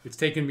 It's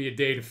taken me a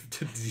day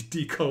to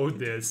decode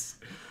this.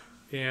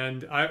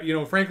 And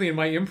I, frankly, in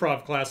my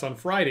improv class on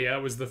Friday,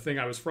 that was the thing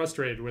I was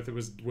frustrated with. It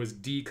was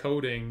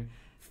decoding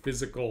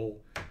physical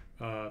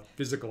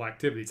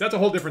activities. That's a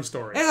whole different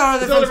story. It's a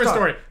whole different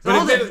story. It's a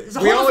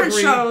whole different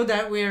show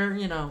that we're,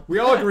 We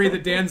all agree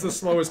that Dan's the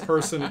slowest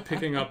person at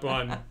picking up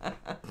on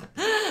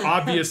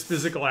obvious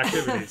physical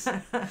activities.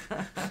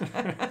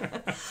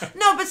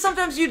 No, but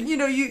sometimes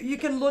you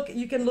can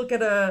look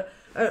at a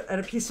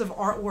piece of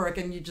artwork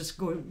and you just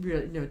go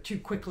too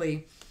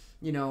quickly,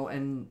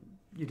 and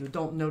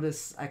don't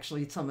notice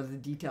actually some of the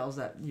details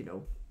that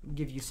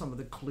give you some of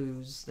the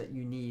clues that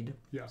you need.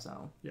 Yeah.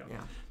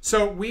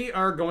 So we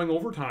are going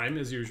over time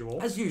as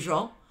usual.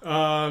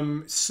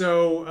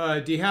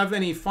 So do you have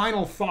any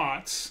final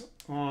thoughts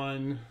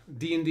on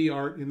D&D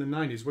art in the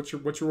 90s?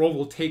 What's your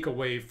overall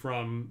takeaway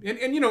from...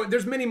 And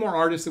there's many more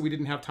artists that we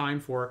didn't have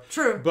time for.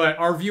 True. But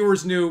our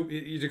viewers knew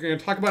you're going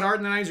to talk about art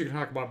in the 90s, you're going to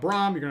talk about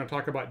Brom, you're going to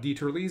talk about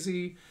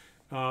Diterlizzi.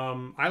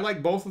 I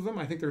like both of them.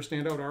 I think they're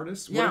standout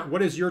artists. Yeah.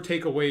 What is your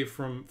takeaway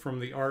from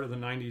the art of the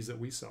 90s that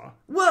we saw?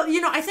 Well,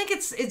 I think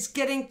it's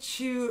getting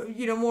to,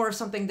 more of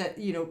something that,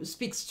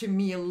 speaks to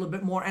me a little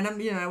bit more. And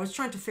I was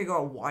trying to figure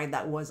out why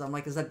that was. I'm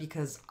like, is that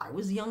because I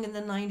was young in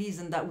the 90s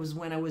and that was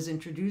when I was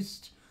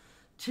introduced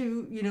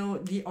to,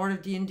 the art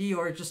of D&D,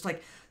 or just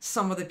like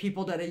some of the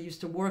people that I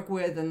used to work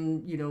with,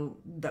 and,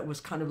 that was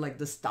kind of like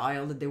the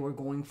style that they were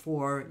going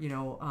for,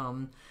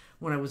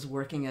 when I was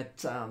working at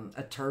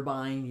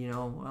Turbine,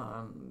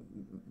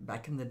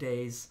 back in the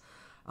days.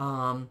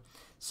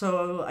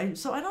 So I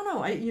don't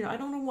know. I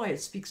don't know why it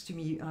speaks to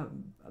me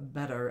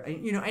better.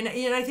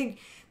 And I think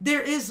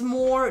there is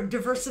more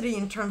diversity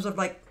in terms of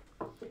like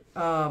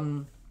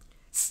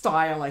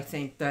style. I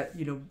think that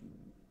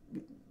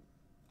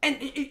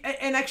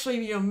and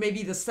actually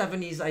maybe the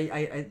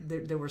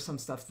 70s. There were some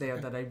stuff there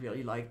that I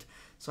really liked.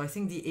 So I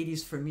think the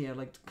 80s for me, I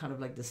liked kind of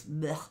like this,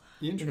 blech,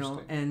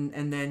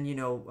 and then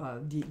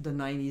the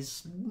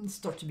 90s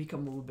start to become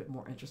a little bit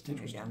more interesting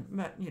again.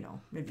 But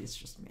maybe it's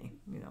just me.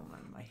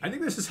 I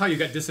think this is how you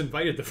got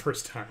disinvited the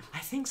first time. I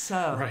think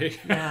so. Right.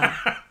 Yeah.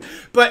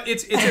 But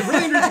it's a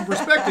really interesting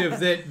perspective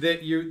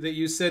that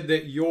you said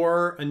that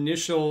your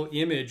initial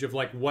image of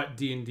like what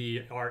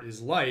D&D art is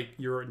like,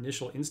 your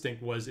initial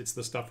instinct was it's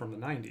the stuff from the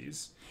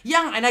 90s.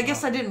 Yeah, and I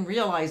guess I didn't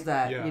realize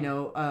that,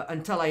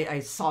 until I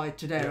saw it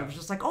today. Yeah. I was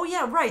just like, oh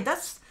yeah, right.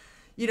 That's,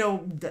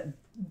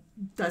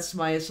 that's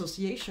my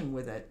association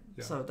with it.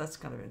 Yeah. So that's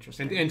kind of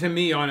interesting. And to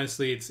me,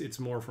 honestly, it's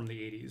more from the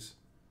 80s.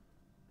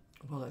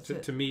 Well, that's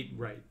it. To me,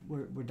 right.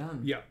 We're done.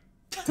 Yeah.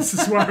 This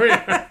is why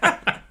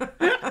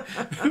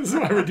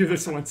we do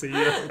this once a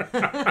year.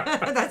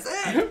 That's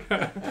it.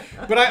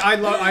 But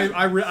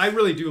I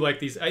really do like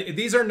these.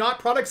 These are not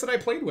products that I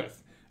played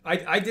with.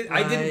 I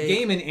didn't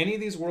game in any of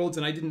these worlds,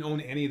 and I didn't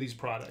own any of these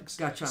products.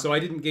 Gotcha. So I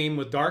didn't game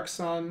with Dark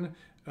Sun.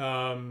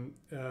 I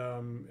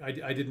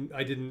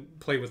didn't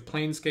play with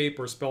Planescape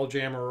or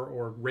Spelljammer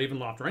or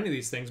Ravenloft or any of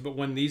these things. But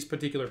when these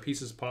particular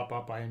pieces pop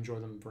up, I enjoy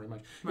them very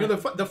much. Right.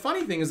 The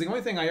funny thing is the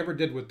only thing I ever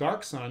did with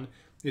Dark Sun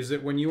is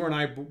that when you and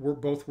I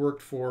both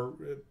worked for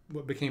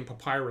what became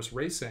Papyrus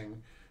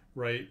Racing,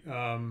 right?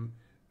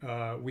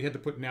 We had to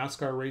put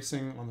NASCAR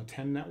racing on the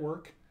 10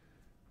 network.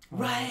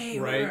 Right.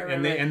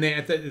 And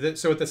they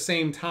so at the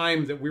same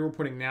time that we were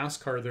putting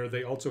NASCAR there,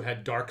 they also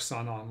had Dark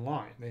Sun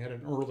Online. They had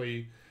an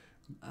early,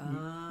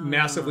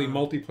 massively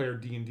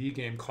multiplayer D&D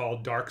game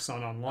called Dark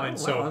Sun Online.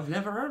 Oh, wow. I've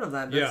never heard of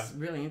that. That's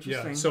really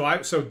interesting.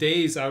 Yeah. So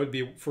days I would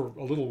be, for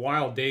a little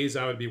while,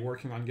 I would be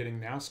working on getting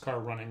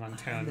NASCAR running on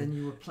 10. And then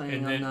you were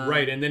playing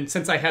and then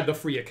since I had the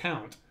free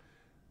account,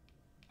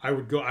 I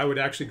would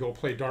actually go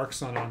play Dark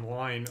Sun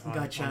Online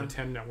on the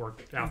 10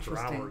 network after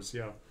hours.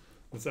 Yeah.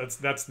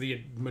 That's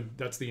the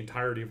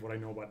entirety of what I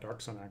know about Dark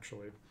Sun,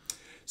 actually.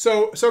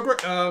 So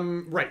great.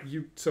 Right.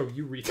 You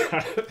read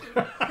that.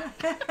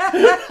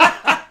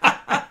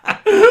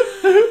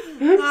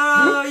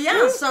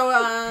 Yeah. So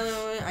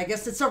I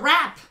guess it's a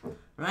wrap,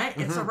 right?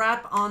 Mm-hmm. It's a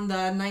wrap on the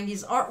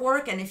 90s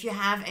artwork. And if you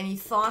have any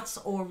thoughts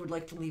or would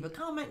like to leave a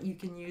comment, you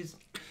can use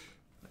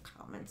the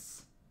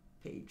comments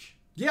page.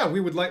 Yeah, we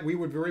would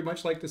very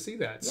much like to see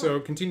that. Yeah. So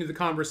continue the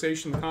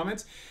conversation in the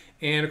comments.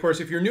 And of course,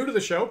 if you're new to the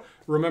show,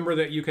 remember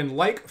that you can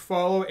like,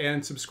 follow,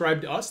 and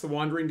subscribe to us, the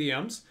Wandering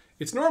DMs.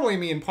 It's normally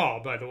me and Paul,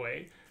 by the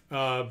way.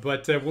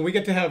 But when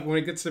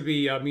it gets to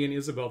be me and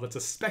Isabelle, that's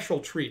a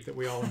special treat that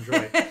we all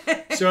enjoy.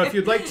 So if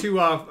you'd like to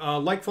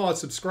like, follow,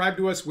 subscribe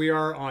to us, we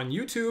are on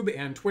YouTube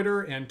and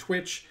Twitter and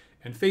Twitch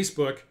and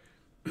Facebook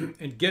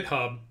and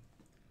GitHub.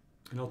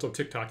 And also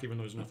TikTok, even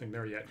though there's nothing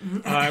there yet.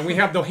 And we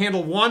have the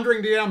handle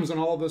Wandering DMs on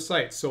all of those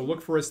sites. So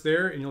look for us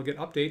there, and you'll get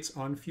updates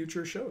on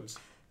future shows.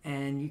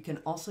 And you can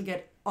also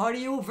get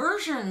audio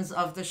versions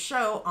of the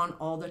show on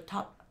all the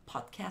top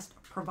podcast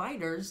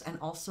providers, and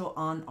also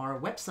on our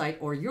website,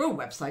 or your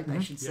website,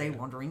 I should say,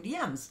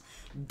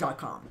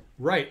 wanderingdms.com.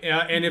 Right.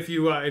 And if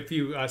you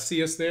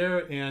see us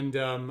there and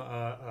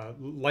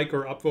like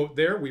or upvote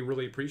there, we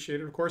really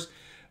appreciate it, of course.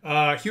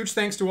 Huge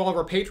thanks to all of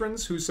our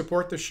patrons who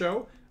support the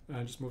show.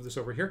 Just move this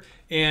over here.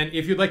 And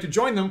if you'd like to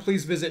join them,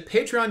 please visit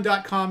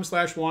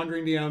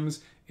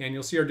patreon.com/wanderingdms, and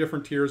you'll see our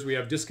different tiers. We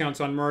have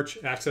discounts on merch,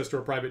 access to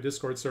our private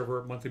Discord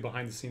server, monthly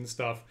behind-the-scenes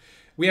stuff.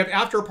 We have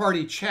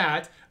after-party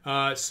chat.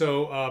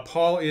 So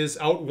Paul is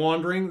out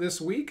wandering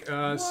this week,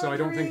 so I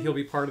don't think he'll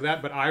be part of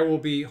that. But I will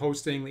be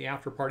hosting the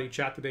after-party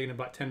chat today in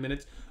about 10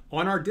 minutes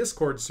on our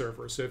Discord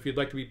server. So if you'd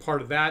like to be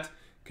part of that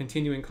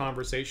continuing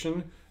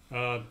conversation, we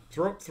got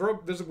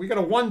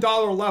a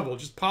 $1 level.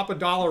 Just pop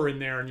 $1 in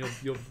there, and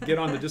you'll get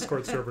on the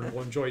Discord server, and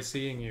we'll enjoy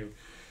seeing you.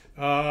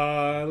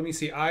 Let me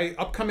see.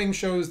 Upcoming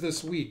shows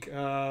this week.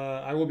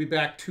 I will be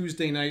back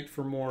Tuesday night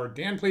for more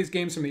Dan Plays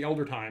Games from the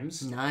Elder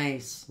Times.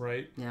 Nice.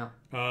 Right? Yeah.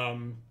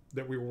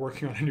 That we were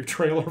working on a new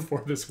trailer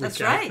for this week. That's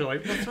right. Actually.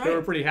 That's right. That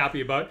we're pretty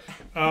happy about.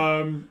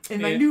 In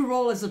my new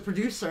role as a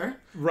producer.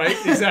 Right,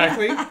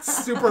 exactly.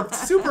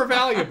 super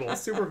valuable.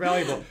 Super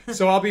valuable.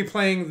 So I'll be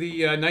playing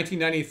the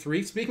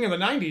 1993. Speaking of the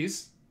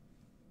 90s,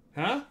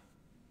 huh?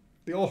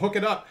 The old hook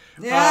it up.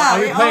 Yeah.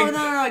 I'll be playing, no,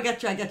 I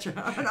get you.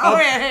 Oh,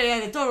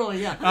 yeah,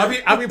 totally, yeah.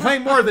 I'll be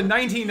playing more of the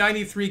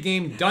 1993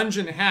 game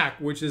Dungeon Hack,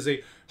 which is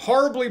a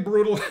horribly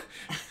brutal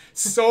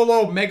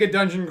solo mega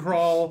dungeon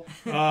crawl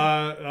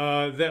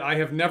that I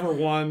have never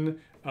won.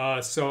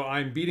 So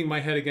I'm beating my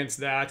head against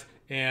that,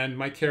 and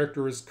my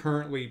character is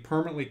currently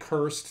permanently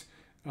cursed,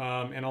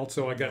 and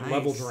also I got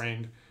level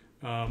drained.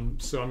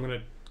 So I'm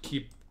gonna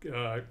keep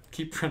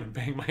trying to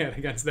bang my head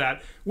against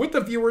that with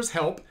the viewers'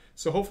 help.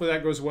 So hopefully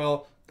that goes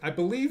well. I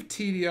believe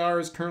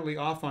TDR is currently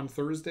off on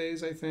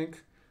Thursdays. I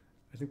think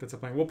that's a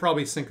plan. We'll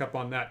probably sync up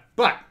on that.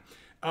 But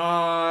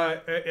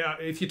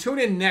if you tune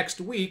in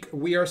next week,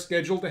 we are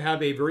scheduled to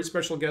have a very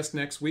special guest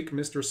next week,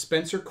 Mr.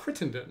 Spencer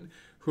Crittenden,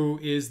 who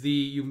is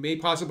you may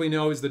possibly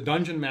know, is the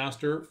Dungeon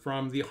Master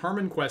from the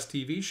Harmon Quest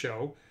TV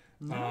show,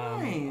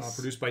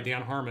 produced by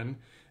Dan Harmon.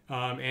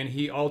 And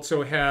he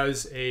also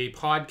has a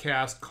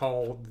podcast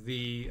called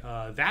the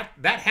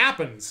That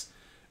Happens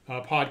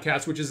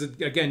podcast, which is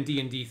again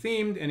D&D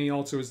themed, and he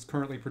also is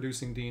currently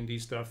producing D&D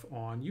stuff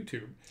on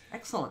YouTube.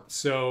 Excellent.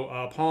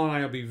 So Paul and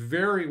I will be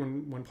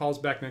when Paul's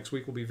back next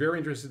week, we'll be very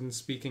interested in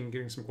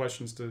getting some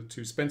questions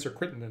to Spencer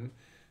Crittenden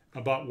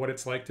about what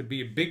it's like to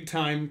be a big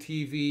time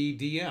TV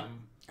DM.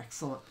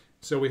 Excellent.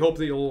 So we hope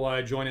that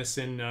you'll join us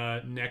in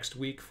next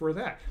week for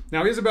that.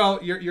 Now,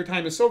 Isabelle, your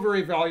time is so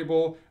very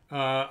valuable.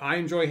 I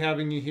enjoy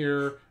having you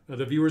here.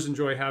 The viewers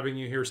enjoy having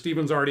you here.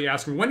 Stephen's already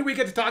asking, when do we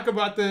get to talk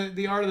about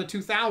the art of the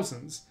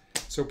 2000s?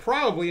 So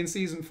probably in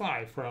season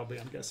 5,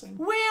 I'm guessing.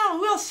 Well,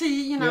 we'll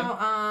see. You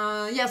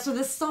know, So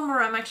this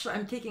summer,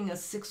 I'm taking a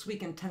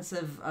 6-week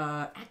intensive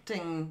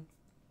acting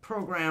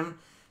program.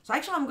 So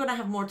actually, I'm going to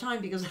have more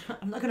time because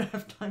I'm not going to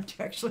have time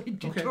to actually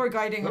do tour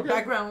guiding or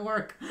background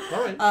work.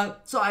 All right.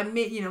 So I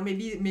may,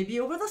 maybe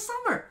over the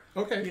summer.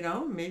 Okay.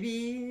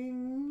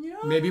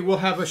 Maybe we'll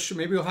have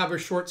a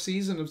short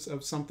season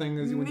of something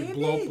when you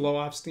blow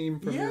off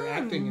steam from your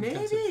acting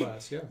intensive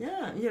class.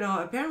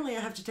 Yeah. Apparently I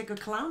have to take a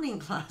clowning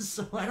class,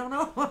 so I don't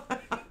know.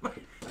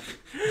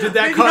 Did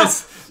that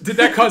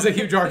cause a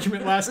huge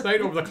argument last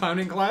night over the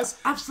clowning class?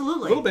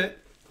 Absolutely. A little bit.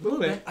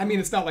 I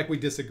mean, it's not like we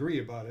disagree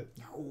about it.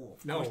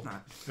 No, of course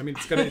not. I mean,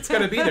 it's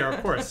gonna be there,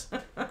 of course.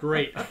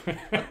 Great.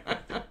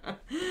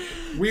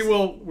 We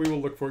will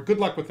look forward. Good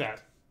luck with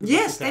that.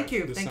 Yes, thank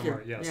you. Thank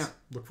you. Yes, yeah.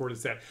 Look forward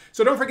to that.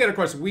 So don't forget, of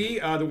course, we,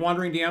 the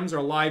Wandering DMs,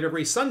 are live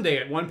every Sunday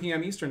at 1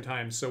 p.m. Eastern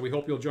Time. So we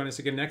hope you'll join us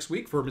again next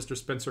week for Mr.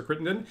 Spencer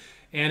Crittenden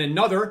and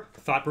another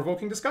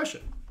thought-provoking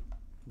discussion.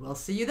 We'll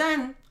see you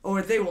then,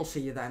 or they will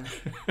see you then.